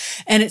behind him.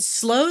 And it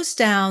slows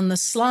down the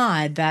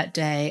slide that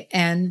day.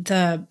 And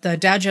the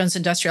Dow Jones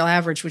Industrial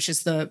Average, which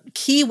is the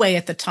key way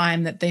at the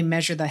time that they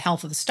measure the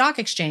health of the stock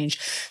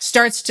exchange,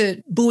 starts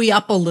to buoy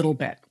up a little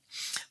bit.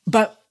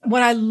 But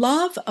what I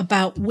love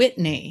about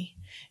Whitney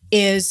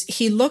is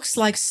he looks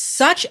like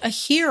such a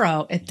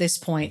hero at this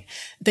point.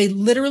 They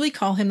literally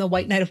call him the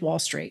White Knight of Wall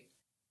Street.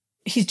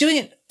 he's doing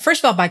it,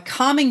 first of all, by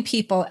calming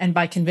people and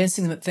by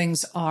convincing them that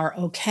things are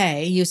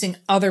okay using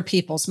other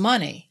people's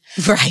money.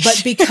 Right.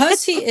 But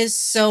because he is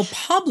so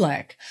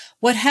public,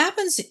 what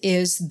happens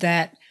is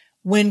that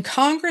when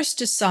Congress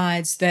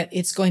decides that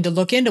it's going to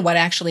look into what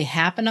actually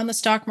happened on the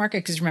stock market,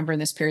 because remember in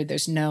this period,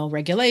 there's no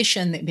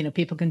regulation, that,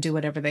 people can do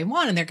whatever they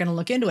want and they're going to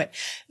look into it.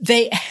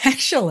 They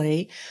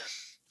actually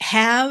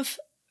have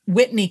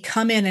Whitney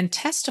come in and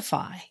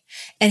testify.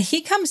 And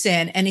he comes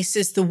in and he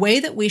says the way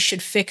that we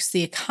should fix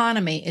the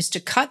economy is to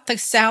cut the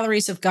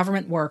salaries of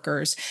government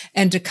workers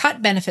and to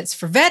cut benefits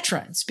for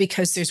veterans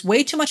because there's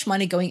way too much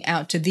money going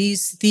out to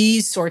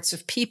these sorts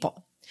of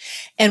people.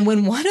 And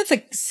when one of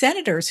the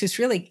senators who's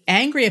really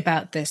angry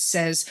about this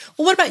says,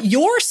 well, what about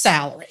your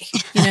salary?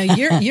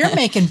 You're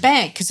making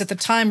bank. Because at the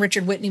time,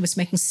 Richard Whitney was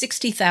making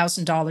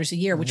 $60,000 a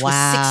year, which was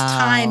 6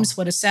 times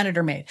what a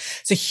senator made.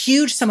 It's a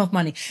huge sum of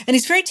money. And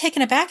he's very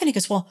taken aback and he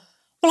goes, well,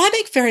 I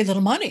make very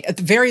little money.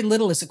 Very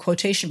little is a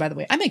quotation, by the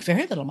way. I make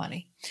very little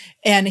money.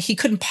 And he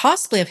couldn't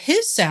possibly have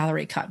his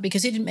salary cut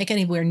because he didn't make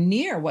anywhere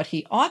near what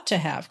he ought to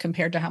have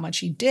compared to how much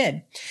he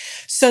did.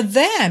 So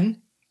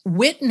then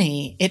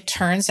Whitney, it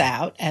turns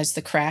out, as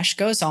the crash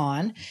goes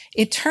on,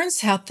 it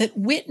turns out that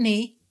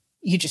Whitney,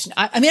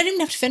 I didn't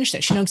even have to finish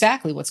this. You know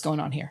exactly what's going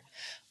on here.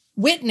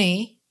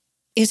 Whitney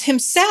is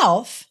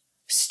himself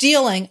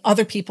stealing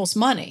other people's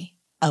money.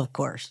 Of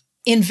course.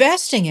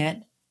 Investing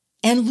it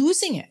and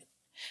losing it.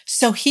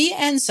 So he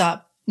ends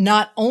up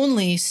not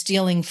only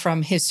stealing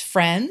from his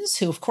friends,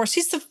 who, of course,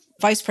 he's the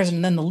vice president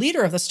and then the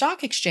leader of the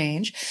stock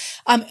exchange.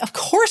 Of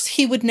course,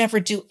 he would never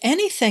do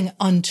anything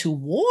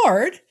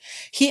untoward.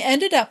 He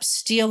ended up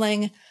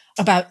stealing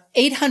about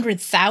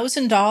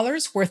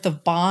 $800,000 worth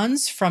of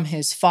bonds from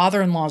his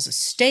father-in-law's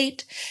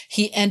estate.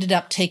 He ended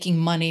up taking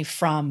money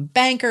from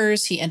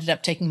bankers. He ended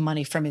up taking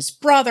money from his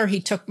brother. He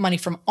took money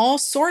from all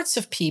sorts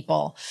of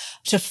people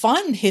to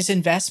fund his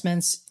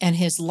investments and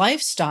his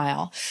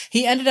lifestyle.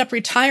 He ended up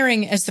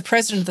retiring as the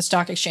president of the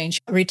stock exchange,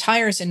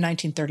 retires in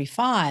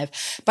 1935.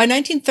 By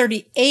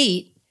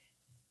 1938,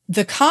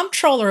 the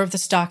comptroller of the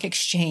stock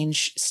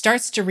exchange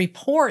starts to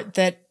report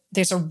that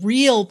there's a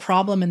real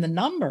problem in the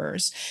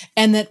numbers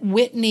and that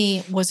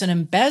Whitney was an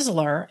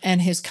embezzler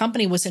and his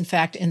company was in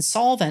fact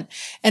insolvent.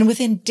 And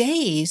within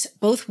days,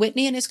 both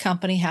Whitney and his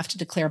company have to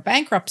declare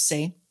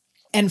bankruptcy.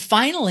 And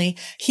finally,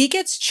 he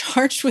gets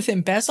charged with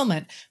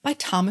embezzlement by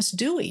Thomas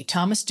Dewey.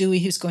 Thomas Dewey,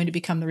 who's going to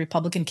become the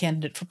Republican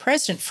candidate for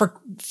president,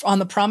 on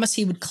the promise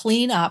he would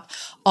clean up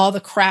all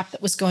the crap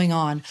that was going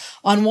on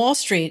Wall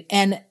Street.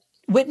 And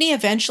Whitney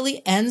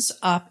eventually ends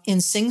up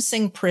in Sing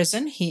Sing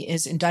prison. He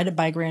is indicted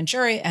by a grand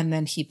jury and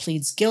then he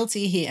pleads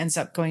guilty. He ends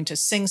up going to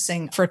Sing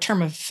Sing for a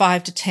term of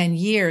 5 to 10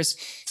 years.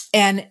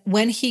 And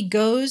when he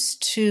goes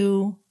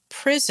to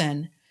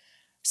prison,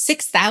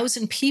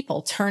 6,000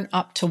 people turn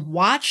up to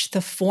watch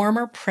the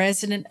former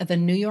president of the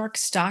New York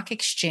Stock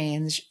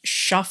Exchange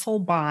shuffle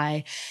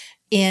by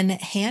in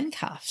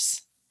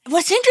handcuffs.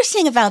 What's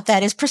interesting about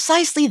that is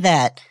precisely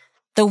that.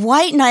 The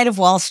white knight of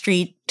Wall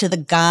Street to the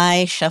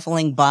guy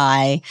shuffling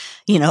by,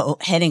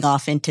 heading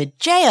off into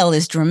jail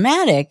is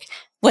dramatic.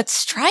 What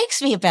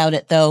strikes me about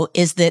it, though,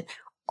 is that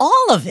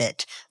all of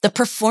it, the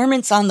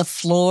performance on the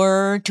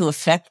floor to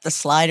affect the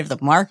slide of the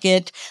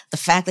market, the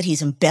fact that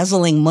he's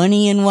embezzling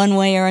money in one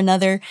way or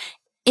another,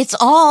 it's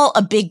all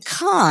a big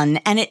con.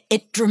 And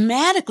it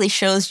dramatically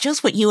shows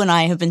just what you and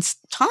I have been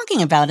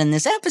talking about in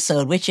this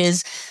episode, which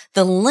is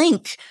the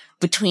link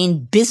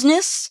between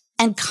business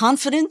and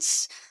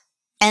confidence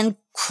and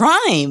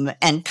crime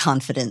and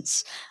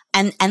confidence.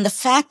 And the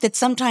fact that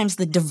sometimes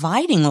the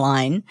dividing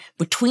line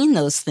between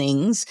those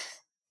things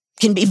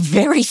can be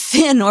very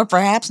thin or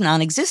perhaps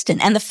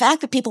non-existent. And the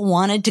fact that people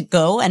wanted to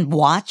go and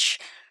watch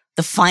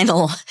the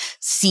final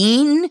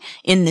scene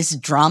in this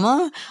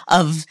drama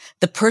of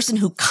the person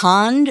who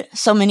conned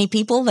so many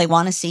people, they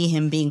want to see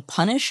him being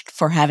punished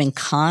for having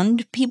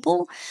conned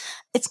people.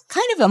 It's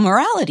kind of a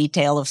morality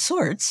tale of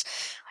sorts,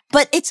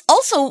 but it's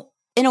also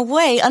in a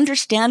way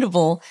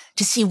understandable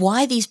to see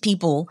why these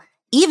people,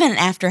 even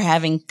after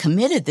having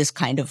committed this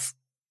kind of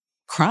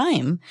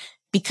crime,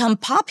 become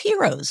pop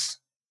heroes.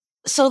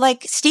 So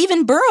like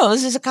Stephen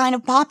Burrows is a kind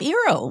of pop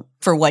hero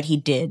for what he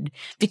did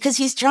because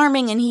he's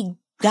charming and he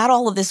got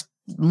all of this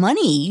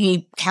money.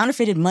 He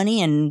counterfeited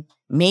money and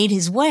made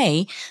his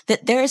way.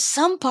 That there is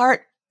some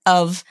part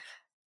of,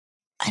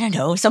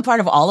 some part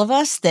of all of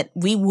us that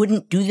we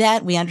wouldn't do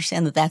that. We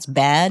understand that that's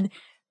bad.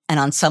 And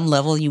on some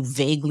level, you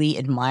vaguely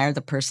admire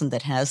the person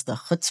that has the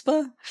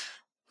chutzpah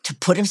to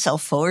put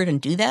himself forward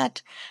and do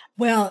that.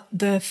 Well,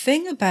 the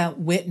thing about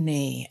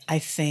Whitney, I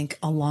think,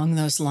 along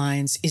those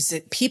lines is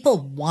that people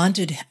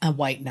wanted a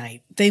white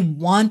knight. They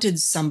wanted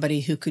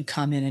somebody who could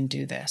come in and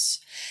do this.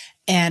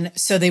 And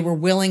so they were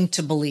willing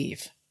to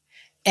believe.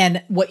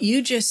 And what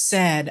you just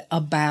said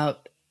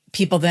about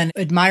people then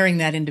admiring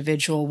that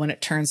individual when it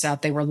turns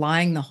out they were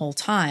lying the whole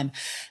time.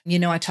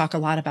 I talk a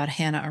lot about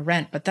Hannah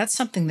Arendt, but that's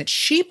something that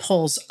she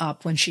pulls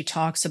up when she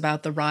talks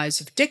about the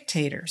rise of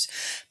dictators,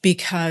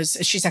 because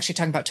she's actually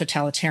talking about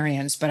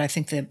totalitarians, but I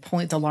think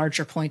the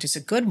larger point is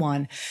a good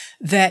one,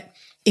 that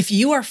if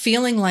you are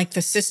feeling like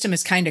the system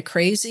is kind of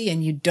crazy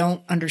and you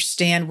don't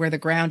understand where the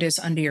ground is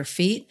under your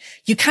feet,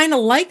 you kind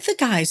of like the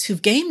guys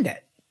who've gamed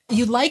it.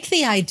 You like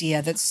the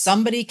idea that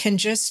somebody can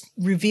just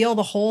reveal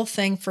the whole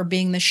thing for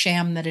being the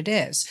sham that it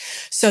is.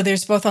 So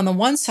there's both on the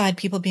one side,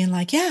 people being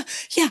like, yeah,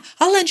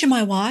 I'll lend you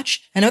my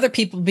watch. And other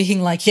people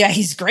being like, yeah,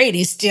 he's great.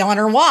 He's stealing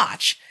her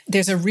watch.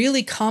 There's a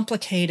really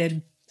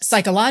complicated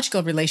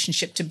psychological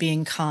relationship to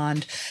being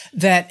conned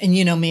that, and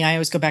you know me, I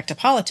always go back to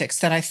politics,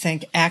 that I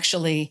think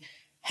actually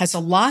has a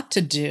lot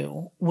to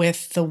do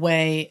with the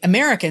way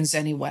Americans,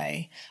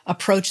 anyway,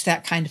 approach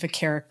that kind of a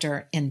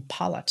character in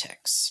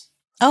politics.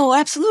 Oh,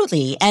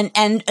 absolutely. And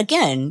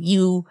again,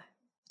 you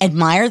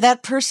admire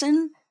that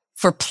person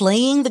for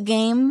playing the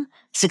game,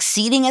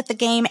 succeeding at the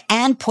game,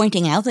 and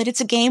pointing out that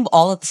it's a game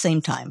all at the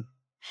same time.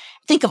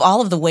 Think of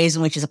all of the ways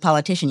in which, as a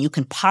politician, you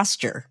can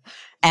posture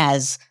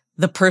as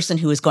the person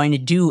who is going to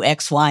do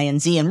X, Y,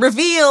 and Z and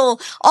reveal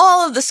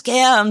all of the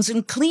scams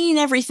and clean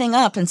everything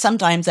up. And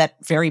sometimes that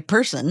very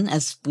person,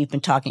 as we've been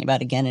talking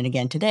about again and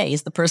again today,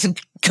 is the person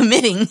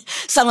committing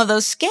some of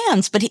those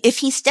scams. But if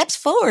he steps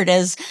forward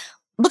as,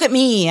 look at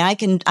me, I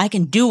can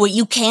do what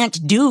you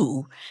can't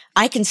do.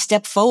 I can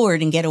step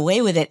forward and get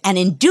away with it. And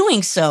in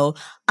doing so,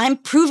 I'm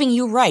proving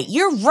you right.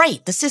 You're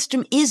right. The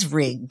system is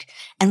rigged.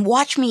 And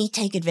watch me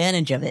take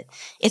advantage of it.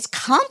 It's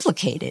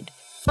complicated.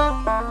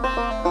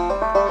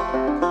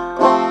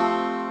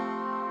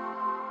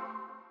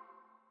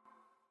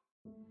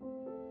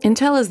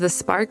 Intel is the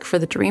spark for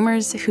the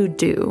dreamers who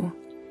do.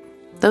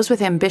 Those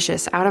with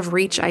ambitious,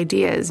 out-of-reach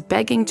ideas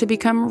begging to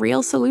become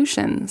real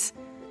solutions.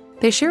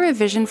 They share a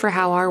vision for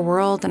how our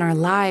world and our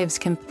lives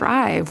can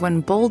thrive when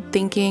bold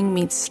thinking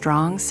meets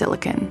strong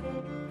silicon.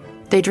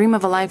 They dream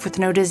of a life with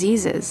no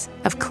diseases,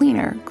 of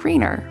cleaner,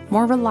 greener,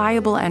 more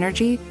reliable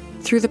energy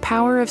through the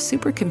power of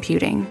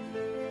supercomputing.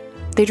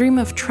 They dream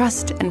of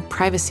trust and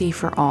privacy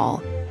for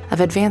all, of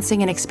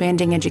advancing and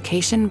expanding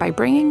education by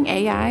bringing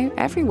AI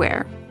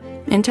everywhere.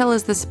 Intel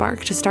is the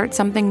spark to start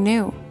something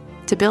new,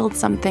 to build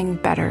something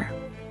better,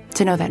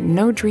 to know that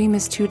no dream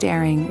is too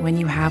daring when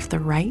you have the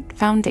right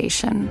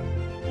foundation.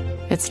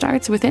 It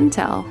starts with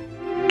Intel.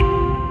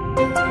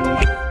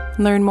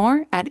 Learn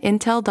more at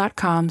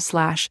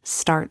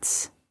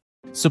intel.com/starts.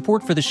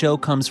 Support for the show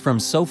comes from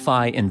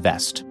SoFi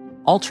Invest.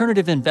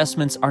 Alternative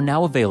investments are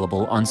now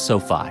available on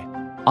SoFi.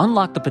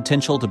 Unlock the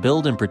potential to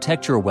build and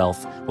protect your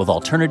wealth with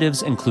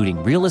alternatives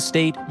including real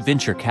estate,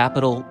 venture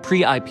capital,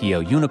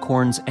 pre-IPO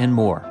unicorns, and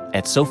more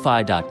at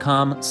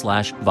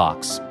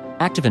SoFi.com/Vox.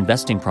 Active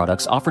investing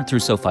products offered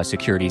through SoFi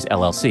Securities,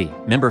 LLC,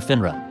 member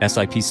FINRA,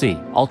 SIPC.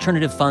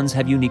 Alternative funds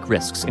have unique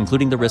risks,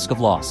 including the risk of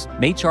loss,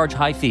 may charge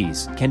high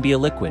fees, can be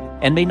illiquid,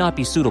 and may not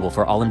be suitable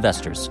for all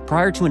investors.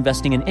 Prior to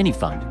investing in any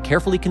fund,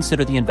 carefully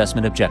consider the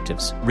investment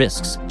objectives,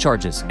 risks,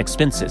 charges,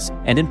 expenses,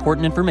 and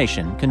important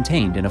information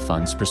contained in a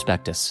fund's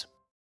prospectus.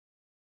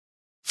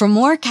 For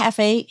more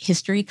cafe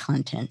history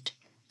content,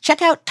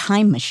 check out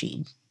Time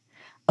Machine,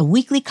 a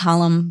weekly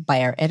column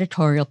by our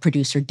editorial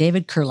producer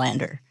David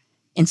Kurlander,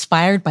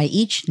 inspired by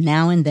each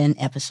Now and Then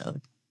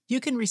episode. You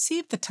can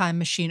receive the Time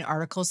Machine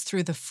articles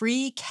through the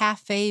free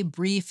Cafe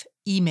Brief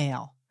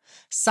email.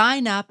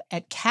 Sign up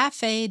at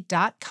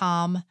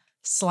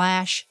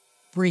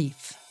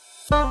cafe.com/brief.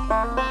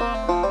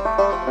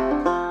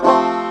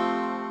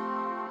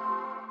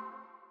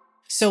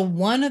 So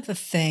one of the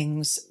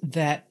things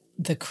that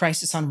the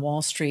crisis on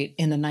Wall Street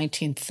in the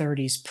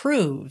 1930s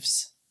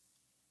proves,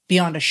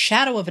 beyond a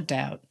shadow of a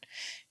doubt,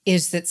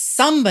 is that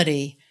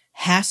somebody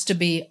has to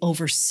be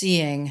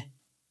overseeing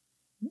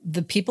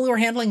the people who are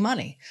handling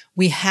money.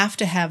 We have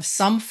to have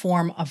some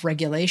form of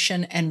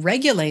regulation and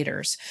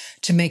regulators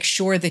to make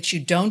sure that you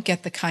don't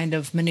get the kind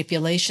of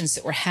manipulations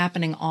that were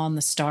happening on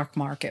the stock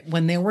market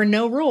when there were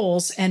no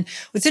rules. And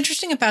what's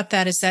interesting about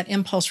that is that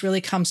impulse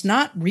really comes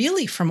not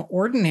really from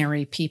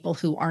ordinary people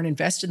who aren't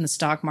invested in the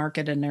stock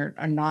market and are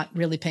not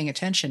really paying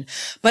attention,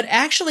 but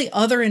actually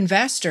other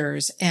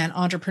investors and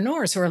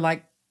entrepreneurs who are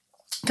like,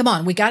 come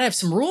on, we got to have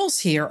some rules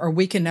here or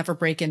we can never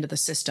break into the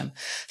system.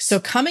 So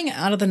coming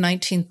out of the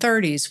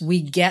 1930s, we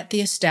get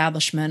the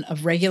establishment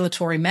of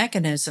regulatory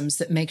mechanisms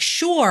that make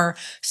sure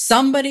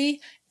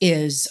somebody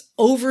is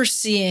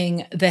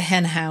overseeing the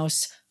hen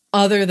house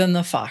other than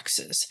the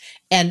foxes.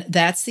 And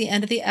that's the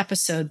end of the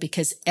episode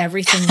because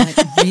everything went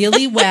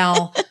really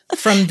well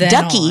from then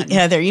Ducky, on.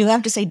 Heather. You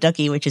have to say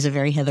ducky, which is a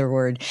very Heather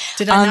word.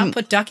 Did I not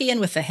put ducky in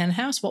with the hen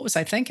house? What was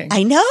I thinking?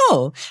 I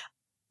know.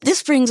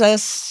 This brings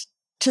us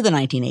to the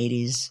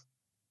 1980s.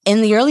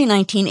 In the early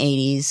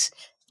 1980s,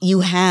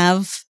 you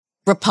have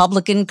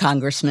Republican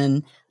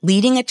congressmen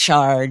leading a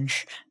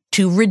charge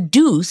to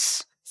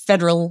reduce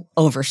federal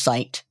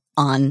oversight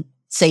on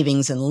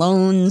savings and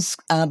loans,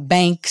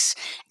 banks,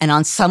 and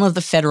on some of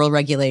the federal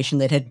regulation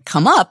that had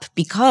come up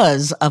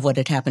because of what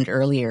had happened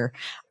earlier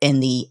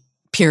in the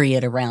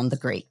period around the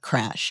Great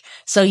Crash.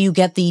 So you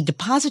get the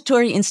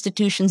Depository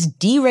Institutions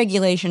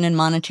Deregulation and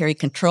Monetary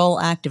Control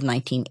Act of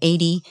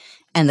 1980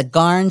 and the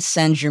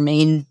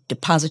Garn-Saint-Germain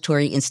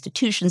Depository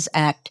Institutions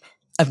Act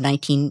of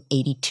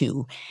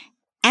 1982.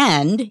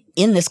 And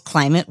in this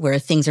climate where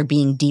things are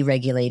being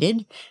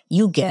deregulated,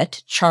 you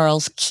get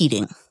Charles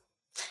Keating.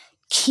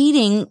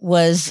 Keating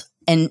was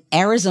an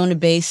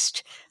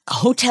Arizona-based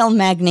hotel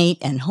magnate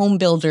and home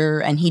builder,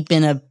 and he'd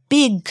been a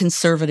big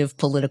conservative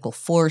political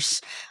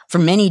force for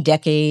many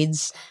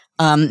decades.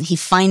 He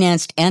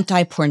financed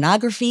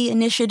anti-pornography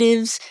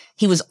initiatives.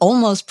 He was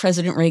almost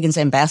President Reagan's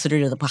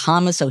ambassador to the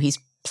Bahamas, so he's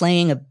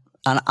playing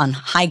on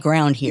high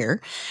ground here.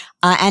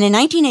 And in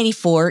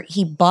 1984,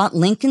 he bought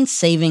Lincoln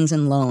Savings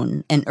and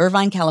Loan, an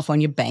Irvine,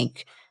 California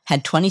bank,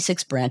 had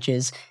 26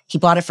 branches. He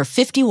bought it for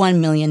 $51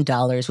 million,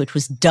 which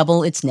was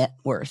double its net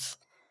worth,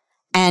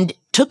 and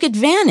took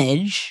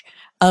advantage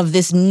of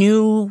this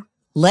new,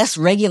 less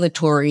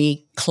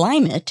regulatory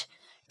climate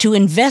to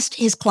invest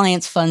his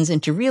clients' funds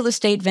into real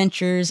estate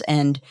ventures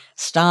and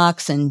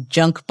stocks and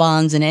junk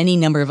bonds and any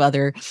number of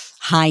other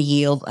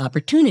high-yield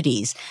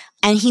opportunities.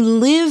 And he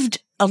lived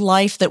a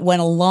life that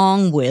went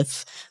along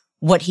with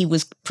what he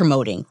was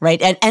promoting,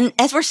 right? And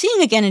as we're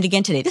seeing again and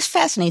again today, this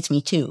fascinates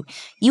me too.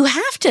 You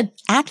have to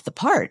act the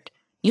part.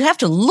 You have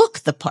to look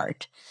the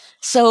part.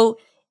 So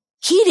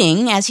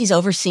Keating, as he's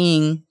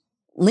overseeing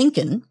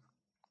Lincoln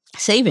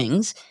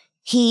Savings,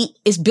 he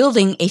is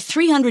building a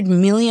 $300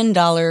 million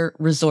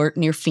resort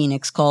near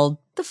Phoenix called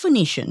the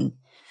Phoenician,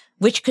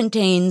 which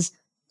contains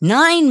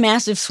 9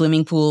 massive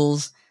swimming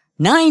pools,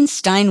 9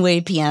 Steinway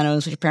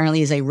pianos, which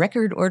apparently is a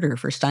record order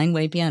for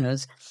Steinway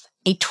pianos,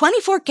 a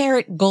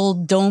 24-karat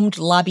gold domed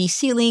lobby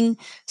ceiling,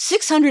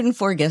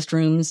 604 guest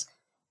rooms,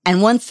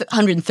 and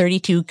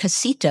 132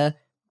 casita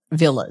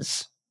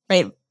villas,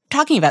 right?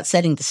 Talking about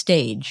setting the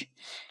stage.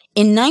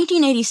 In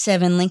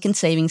 1987, Lincoln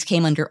Savings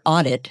came under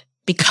audit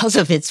because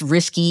of its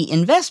risky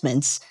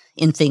investments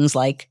in things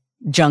like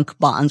junk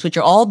bonds, which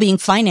are all being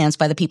financed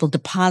by the people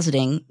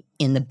depositing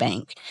in the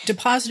bank.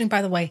 Depositing,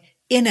 by the way,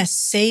 in a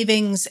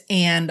savings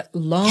and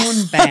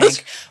loan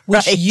bank,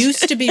 which Right.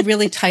 used to be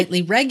really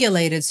tightly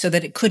regulated so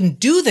that it couldn't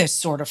do this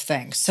sort of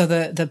thing. So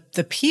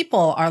the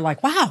people are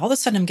like, wow, all of a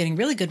sudden I'm getting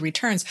really good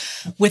returns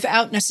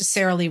without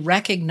necessarily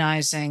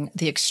recognizing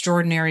the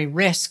extraordinary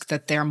risk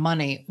that their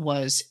money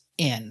was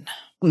in.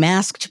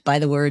 Masked by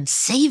the word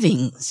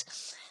savings.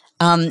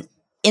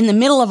 In the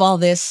middle of all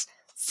this,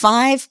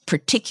 5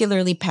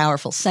 particularly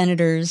powerful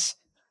senators.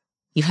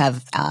 You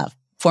have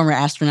former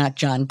astronaut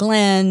John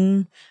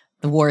Glenn,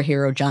 the war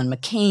hero John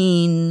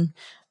McCain,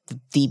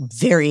 the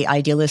very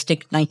idealistic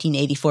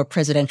 1984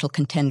 presidential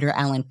contender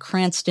Alan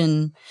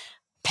Cranston,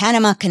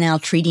 Panama Canal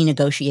Treaty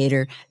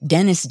negotiator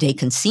Dennis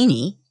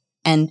DeConcini,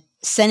 and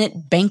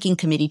Senate Banking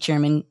Committee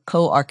Chairman,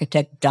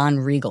 co-architect Don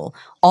Regal.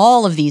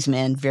 All of these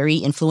men, very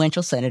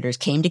influential senators,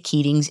 came to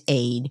Keating's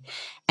aid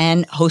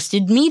and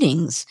hosted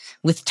meetings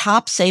with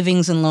top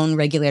savings and loan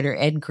regulator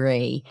Ed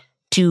Gray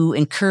to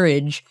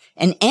encourage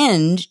an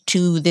end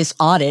to this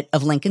audit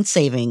of Lincoln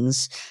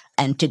Savings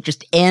and to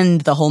just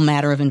end the whole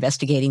matter of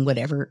investigating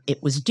whatever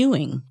it was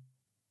doing.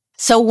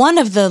 So one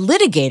of the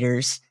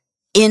litigators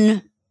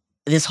in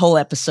this whole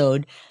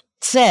episode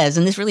says,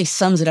 and this really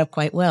sums it up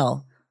quite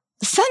well,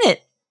 the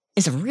Senate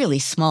is a really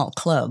small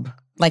club,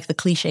 like the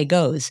cliche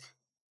goes.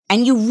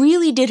 And you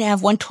really did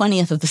have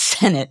 1/20th of the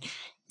Senate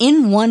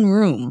in one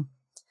room,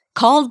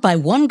 called by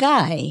one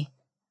guy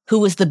who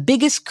was the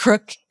biggest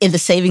crook in the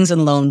savings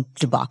and loan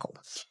debacle.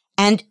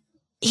 And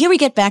here we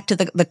get back to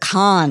the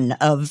con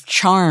of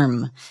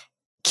charm.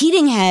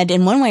 Keating had,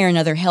 in one way or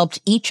another,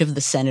 helped each of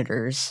the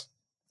senators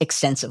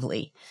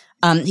extensively.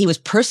 He was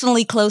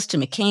personally close to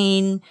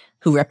McCain,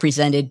 who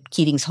represented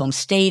Keating's home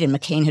state, and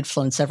McCain had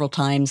flown several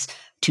times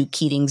to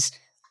Keating's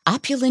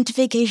opulent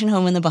vacation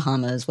home in the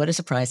Bahamas. What a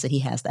surprise that he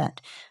has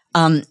that.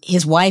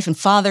 His wife and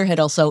father had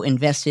also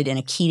invested in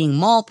a Keating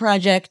Mall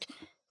project.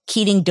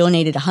 Keating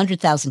donated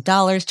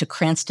 $100,000 to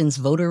Cranston's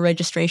voter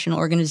registration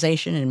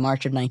organization in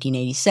March of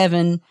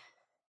 1987.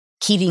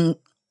 Keating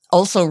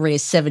also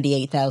raised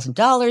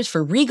 $78,000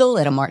 for Regal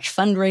at a March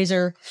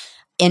fundraiser.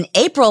 In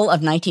April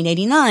of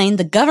 1989,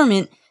 the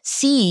government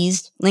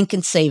seized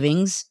Lincoln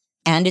Savings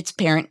and its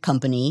parent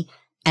company,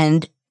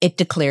 and it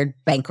declared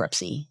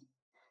bankruptcy.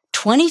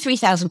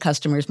 23,000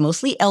 customers,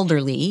 mostly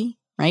elderly,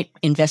 right,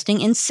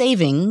 investing in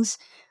savings,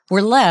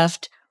 were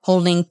left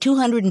holding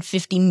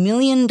 $250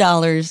 million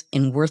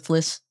in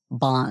worthless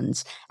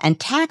bonds. And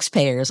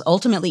taxpayers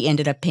ultimately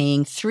ended up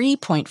paying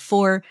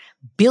 $3.4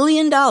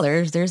 billion,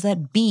 there's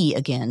that B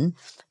again,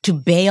 to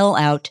bail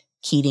out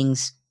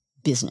Keating's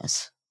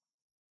business.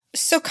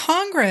 So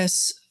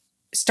Congress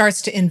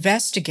starts to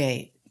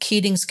investigate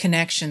Keating's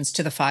connections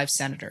to the 5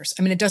 senators.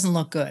 I mean, it doesn't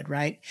look good,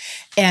 right?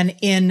 And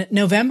in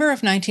November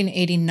of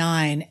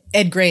 1989,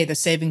 Ed Gray, the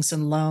savings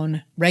and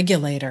loan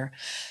regulator,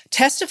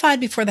 testified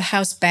before the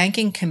House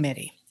Banking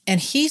Committee. And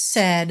he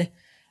said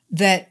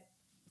that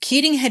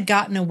Keating had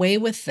gotten away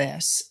with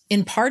this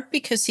in part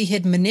because he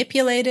had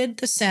manipulated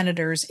the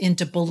senators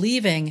into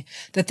believing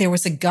that there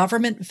was a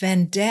government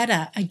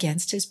vendetta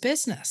against his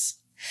business.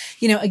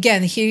 You know,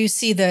 again, here you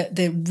see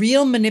the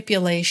real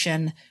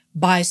manipulation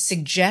by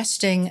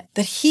suggesting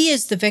that he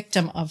is the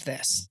victim of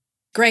this.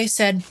 Gray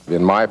said,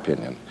 in my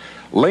opinion,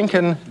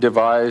 Lincoln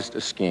devised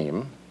a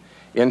scheme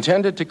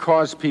intended to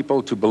cause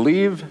people to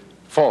believe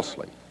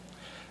falsely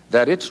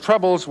that its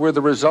troubles were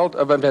the result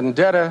of a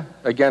vendetta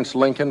against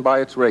Lincoln by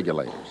its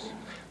regulators,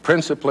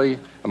 principally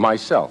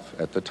myself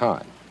at the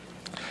time.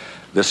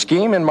 The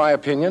scheme, in my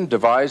opinion,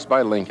 devised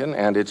by Lincoln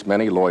and its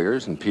many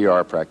lawyers and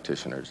PR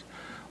practitioners,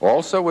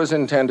 also was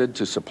intended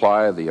to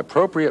supply the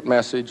appropriate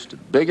message to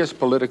the biggest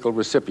political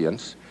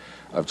recipients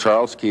of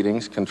Charles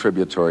Keating's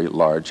contributory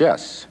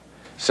largesse.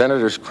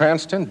 Senators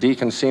Cranston,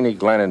 DeConcini,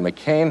 Glenn, and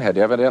McCain had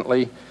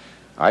evidently,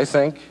 I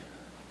think,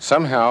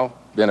 somehow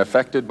been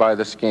affected by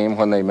the scheme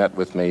when they met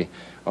with me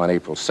on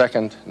April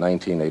 2nd,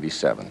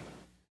 1987.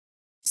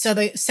 So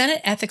the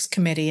Senate Ethics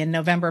Committee in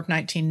November of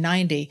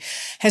 1990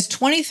 has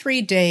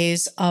 23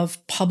 days of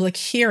public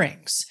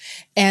hearings,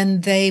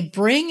 and they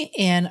bring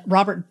in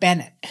Robert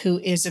Bennett, who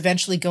is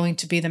eventually going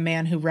to be the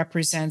man who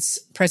represents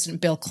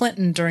President Bill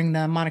Clinton during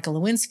the Monica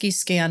Lewinsky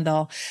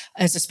scandal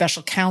as a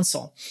special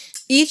counsel.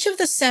 Each of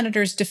the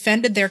senators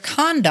defended their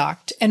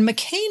conduct, and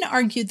McCain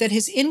argued that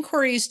his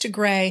inquiries to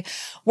Gray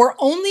were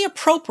only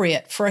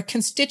appropriate for a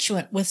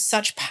constituent with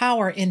such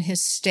power in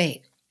his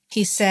state.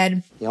 He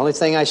said, "The only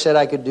thing I said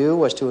I could do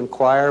was to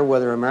inquire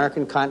whether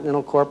American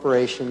Continental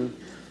Corporation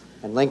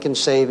and Lincoln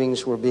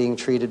Savings were being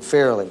treated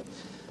fairly.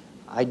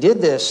 I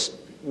did this,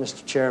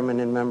 Mr. Chairman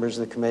and members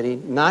of the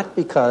committee, not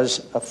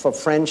because of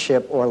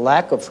friendship or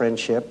lack of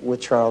friendship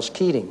with Charles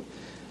Keating.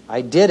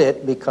 I did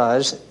it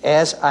because,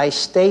 as I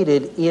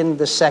stated in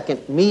the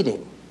second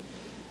meeting,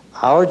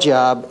 our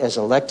job as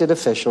elected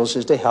officials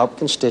is to help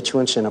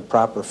constituents in a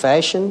proper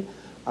fashion.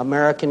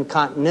 American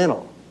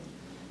Continental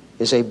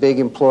is a big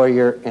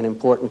employer and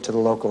important to the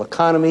local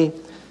economy.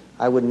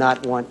 I would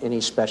not want any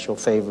special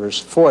favors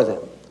for them."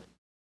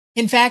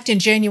 In fact, in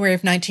January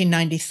of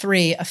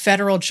 1993, a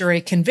federal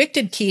jury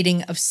convicted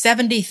Keating of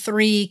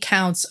 73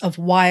 counts of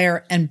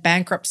wire and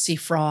bankruptcy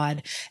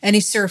fraud, and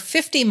he served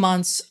 50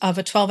 months of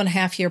a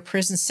 12-and-a-half-year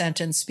prison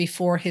sentence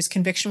before his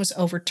conviction was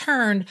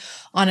overturned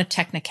on a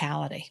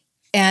technicality.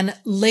 And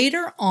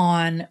later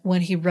on,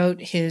 when he wrote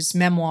his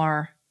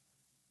memoir,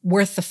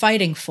 Worth the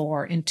Fighting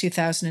For, in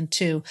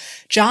 2002,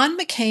 John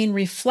McCain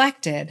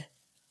reflected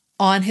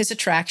on his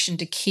attraction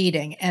to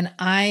Keating. And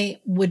I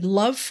would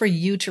love for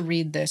you to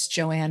read this,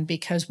 Joanne,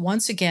 because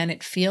once again,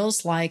 it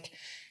feels like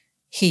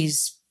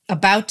he's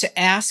about to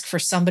ask for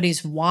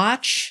somebody's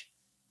watch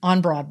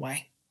on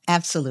Broadway.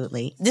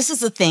 Absolutely. This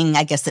is the thing,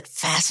 I guess, that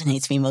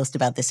fascinates me most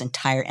about this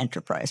entire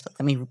enterprise. But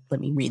let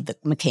me read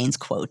McCain's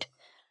quote.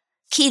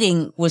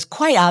 "Keating was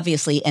quite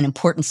obviously an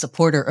important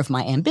supporter of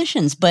my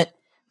ambitions, but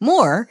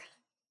more,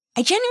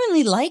 I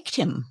genuinely liked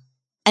him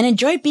and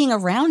enjoyed being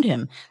around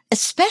him,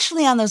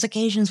 especially on those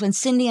occasions when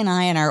Cindy and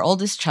I and our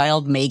oldest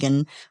child,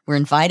 Megan, were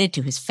invited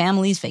to his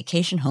family's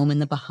vacation home in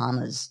the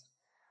Bahamas.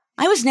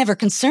 I was never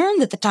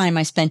concerned that the time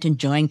I spent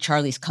enjoying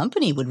Charlie's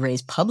company would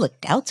raise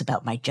public doubts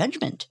about my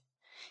judgment.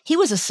 He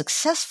was a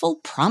successful,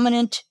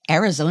 prominent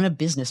Arizona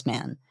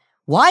businessman,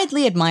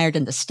 widely admired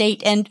in the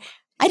state, and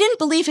I didn't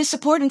believe his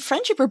support and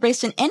friendship were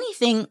based on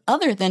anything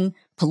other than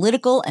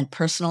political and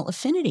personal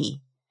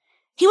affinity.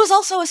 He was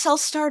also a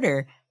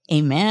self-starter,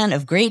 a man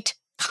of great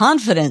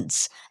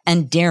confidence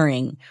and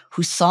daring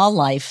who saw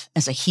life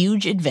as a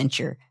huge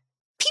adventure.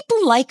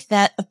 People like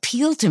that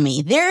appeal to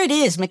me." There it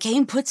is.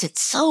 McCain puts it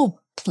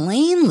so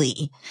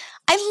plainly.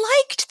 I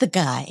liked the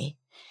guy,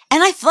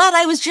 and I thought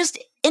I was just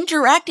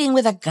interacting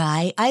with a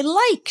guy I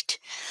liked.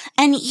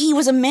 And he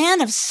was a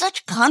man of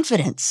such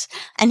confidence,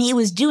 and he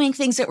was doing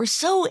things that were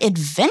so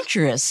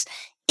adventurous.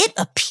 It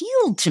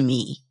appealed to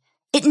me.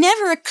 It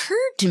never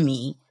occurred to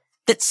me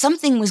that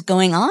something was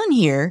going on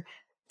here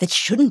that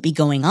shouldn't be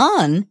going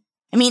on.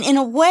 I mean, in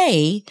a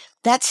way,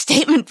 that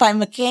statement by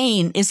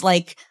McCain is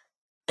like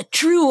a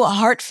true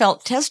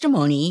heartfelt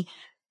testimony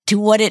to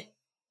what it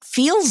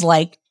feels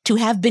like to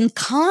have been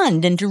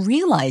conned and to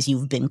realize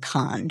you've been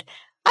conned.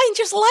 I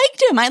just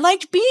liked him. I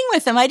liked being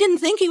with him. I didn't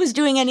think he was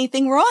doing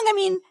anything wrong. I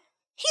mean,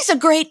 he's a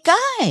great guy.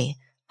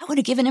 I would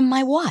have given him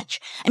my watch.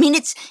 I mean,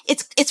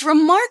 it's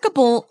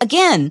remarkable,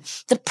 again,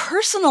 the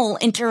personal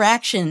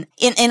interaction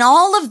in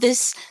all of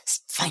this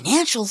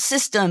financial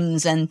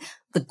systems and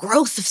the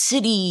growth of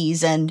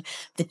cities and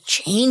the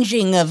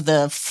changing of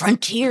the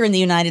frontier in the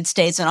United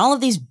States and all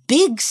of these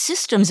big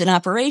systems in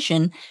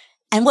operation.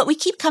 And what we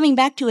keep coming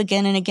back to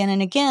again and again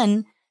and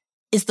again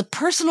is the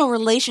personal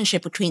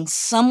relationship between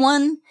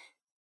someone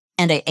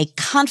and a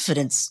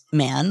confidence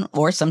man,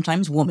 or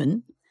sometimes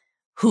woman,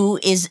 who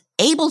is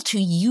able to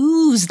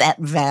use that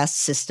vast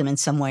system in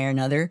some way or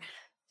another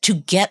to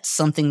get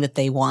something that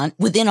they want.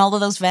 Within all of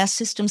those vast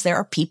systems, there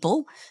are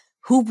people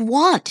who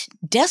want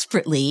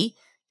desperately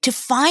to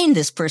find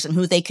this person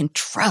who they can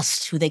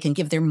trust, who they can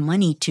give their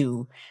money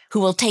to, who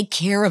will take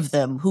care of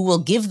them, who will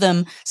give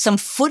them some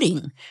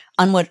footing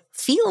on what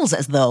feels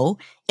as though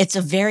it's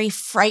a very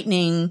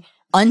frightening,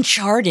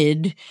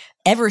 uncharted,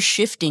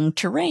 ever-shifting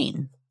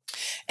terrain.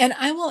 And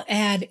I will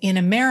add, in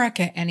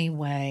America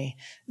anyway,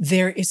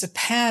 there is a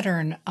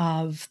pattern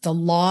of the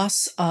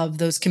loss of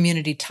those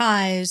community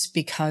ties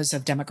because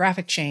of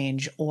demographic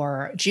change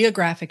or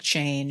geographic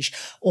change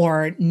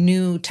or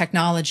new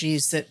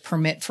technologies that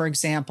permit, for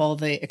example,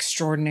 the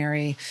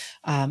extraordinary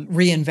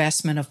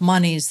reinvestment of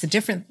monies, the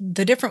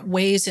different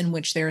ways in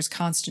which there is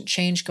constant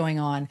change going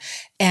on.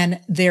 And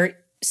there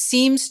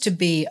seems to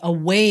be a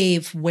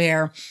wave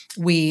where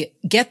we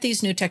get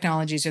these new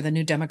technologies or the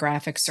new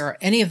demographics or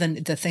any of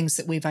the things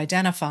that we've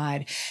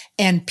identified,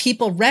 and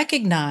people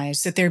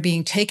recognize that they're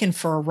being taken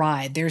for a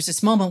ride. There's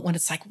this moment when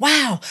it's like,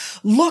 wow,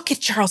 look at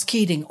Charles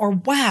Keating, or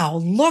wow,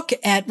 look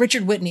at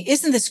Richard Whitney.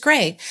 Isn't this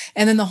great?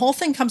 And then the whole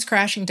thing comes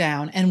crashing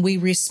down, and we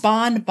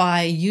respond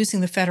by using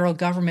the federal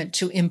government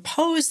to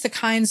impose the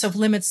kinds of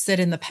limits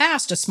that in the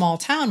past a small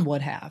town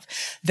would have.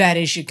 That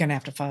is, you're going to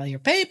have to file your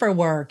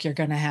paperwork. You're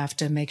going to have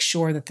to make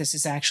sure that this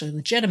is actually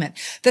legitimate.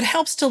 That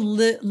helps to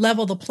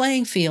level the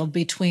playing field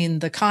between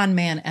the con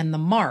man and the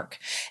mark.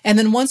 And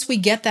then once we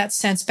get that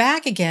sense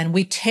back again,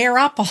 we tear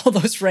up all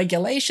those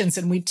regulations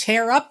and we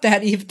tear up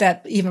that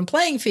even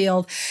playing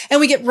field, and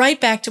we get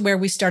right back to where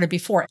we started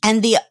before.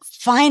 And the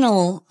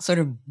final sort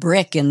of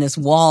brick in this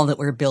wall that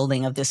we're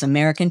building of this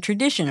American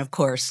tradition, of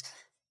course,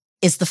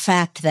 is the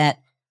fact that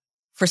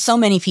for so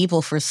many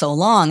people for so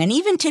long, and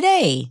even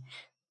today,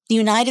 the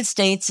United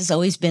States has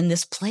always been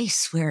this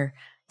place where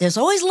there's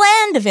always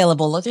land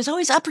available, or there's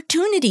always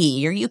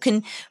opportunity, or you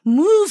can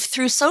move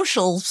through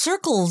social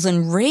circles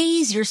and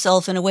raise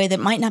yourself in a way that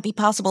might not be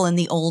possible in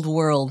the old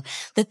world.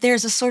 That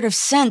there's a sort of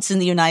sense in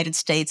the United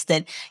States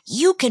that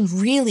you can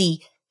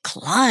really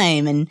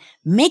climb and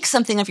make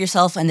something of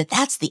yourself, and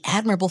that's the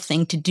admirable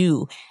thing to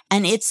do.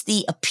 And it's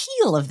the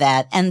appeal of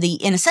that and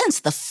in a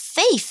sense, the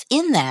faith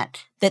in that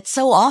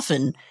so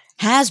often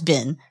has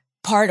been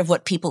part of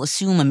what people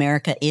assume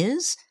America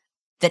is,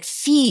 that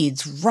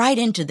feeds right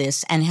into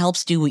this and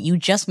helps do what you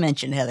just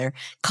mentioned, Heather,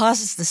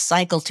 causes the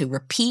cycle to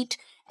repeat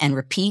and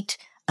repeat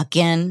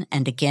again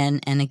and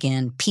again and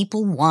again.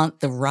 People want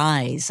the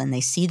rise, and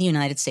they see the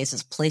United States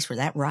as a place where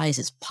that rise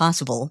is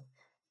possible.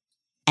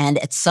 And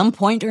at some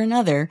point or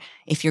another,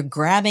 if you're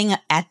grabbing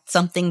at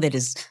something that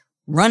is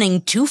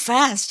running too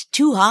fast,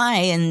 too high,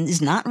 and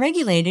is not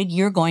regulated,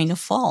 you're going to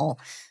fall.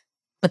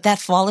 But that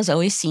fall is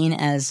always seen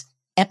as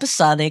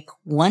episodic,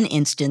 one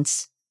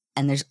instance,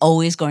 and there's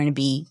always going to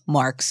be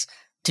marks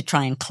to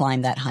try and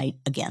climb that height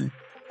again.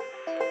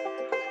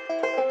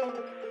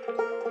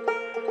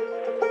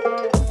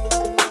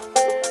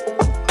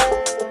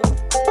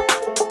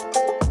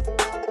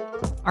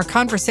 Our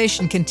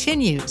conversation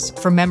continues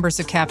for members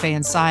of Cafe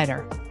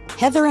Insider.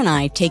 Heather and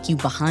I take you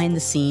behind the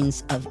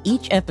scenes of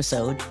each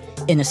episode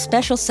in a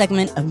special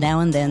segment of Now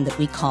and Then that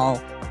we call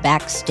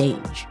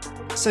Backstage.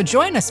 So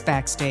join us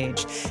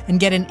backstage and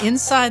get an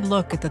inside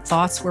look at the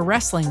thoughts we're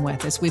wrestling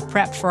with as we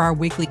prep for our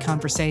weekly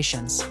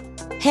conversations.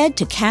 Head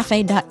to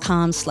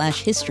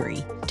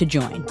cafe.com/history to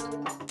join.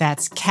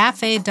 That's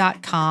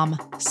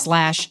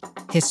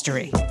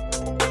cafe.com/history.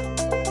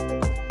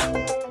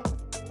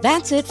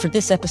 That's it for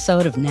this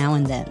episode of Now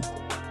and Then.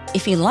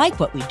 If you like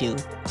what we do,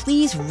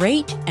 please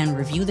rate and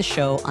review the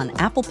show on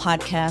Apple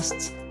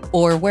Podcasts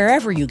or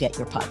wherever you get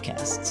your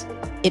podcasts.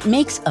 It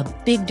makes a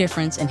big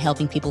difference in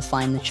helping people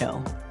find the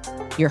show.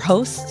 Your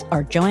hosts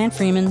are Joanne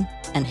Freeman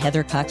and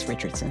Heather Cox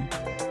Richardson.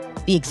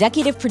 The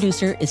executive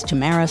producer is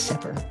Tamara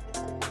Sepper.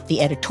 The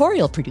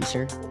editorial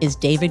producer is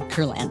David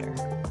Kurlander.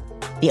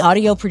 The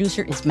audio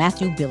producer is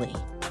Matthew Billy.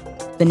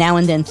 The Now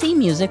and Then theme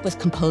music was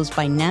composed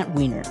by Nat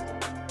Weiner.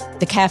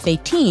 The Cafe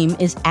team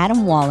is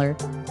Adam Waller,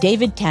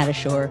 David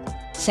Tadashore,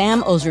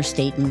 Sam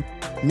Ozer-Staten,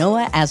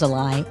 Noah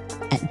Azalai,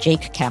 and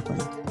Jake Kaplan.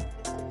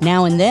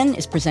 Now and Then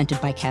is presented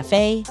by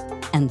Cafe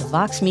and the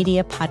Vox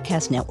Media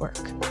Podcast Network.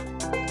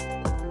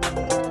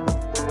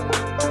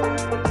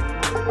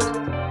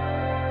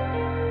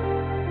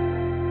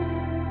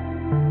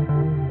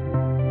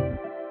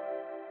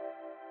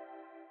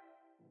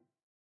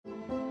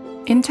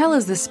 Intel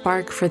is the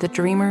spark for the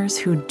dreamers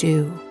who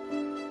do.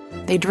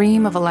 They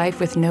dream of a life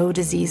with no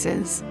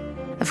diseases,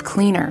 of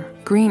cleaner,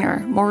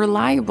 greener, more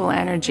reliable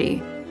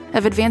energy,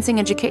 of advancing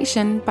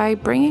education by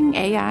bringing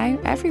AI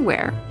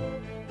everywhere.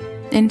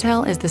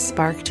 Intel is the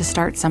spark to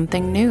start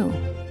something new,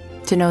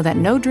 to know that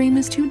no dream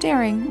is too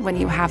daring when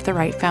you have the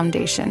right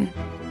foundation.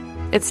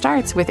 It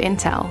starts with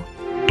Intel.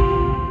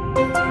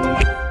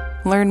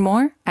 Learn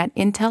more at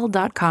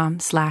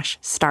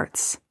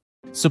intel.com/starts.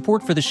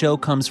 Support for the show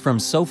comes from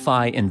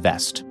SoFi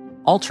Invest.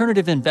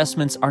 Alternative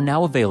investments are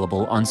now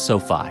available on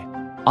SoFi.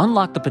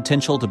 Unlock the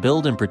potential to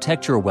build and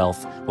protect your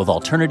wealth with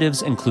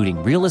alternatives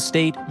including real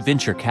estate,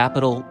 venture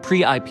capital,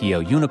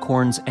 pre-IPO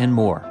unicorns, and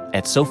more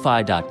at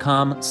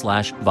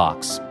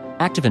SoFi.com/Vox.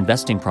 Active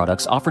investing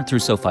products offered through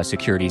SoFi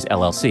Securities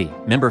LLC,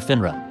 member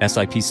FINRA,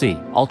 SIPC.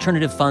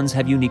 Alternative funds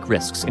have unique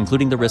risks,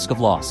 including the risk of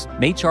loss,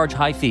 may charge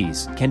high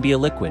fees, can be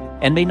illiquid,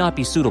 and may not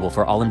be suitable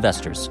for all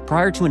investors.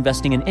 Prior to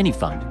investing in any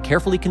fund,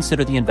 carefully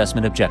consider the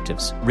investment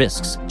objectives,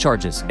 risks,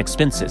 charges,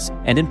 expenses,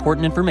 and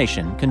important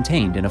information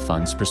contained in a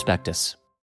fund's prospectus.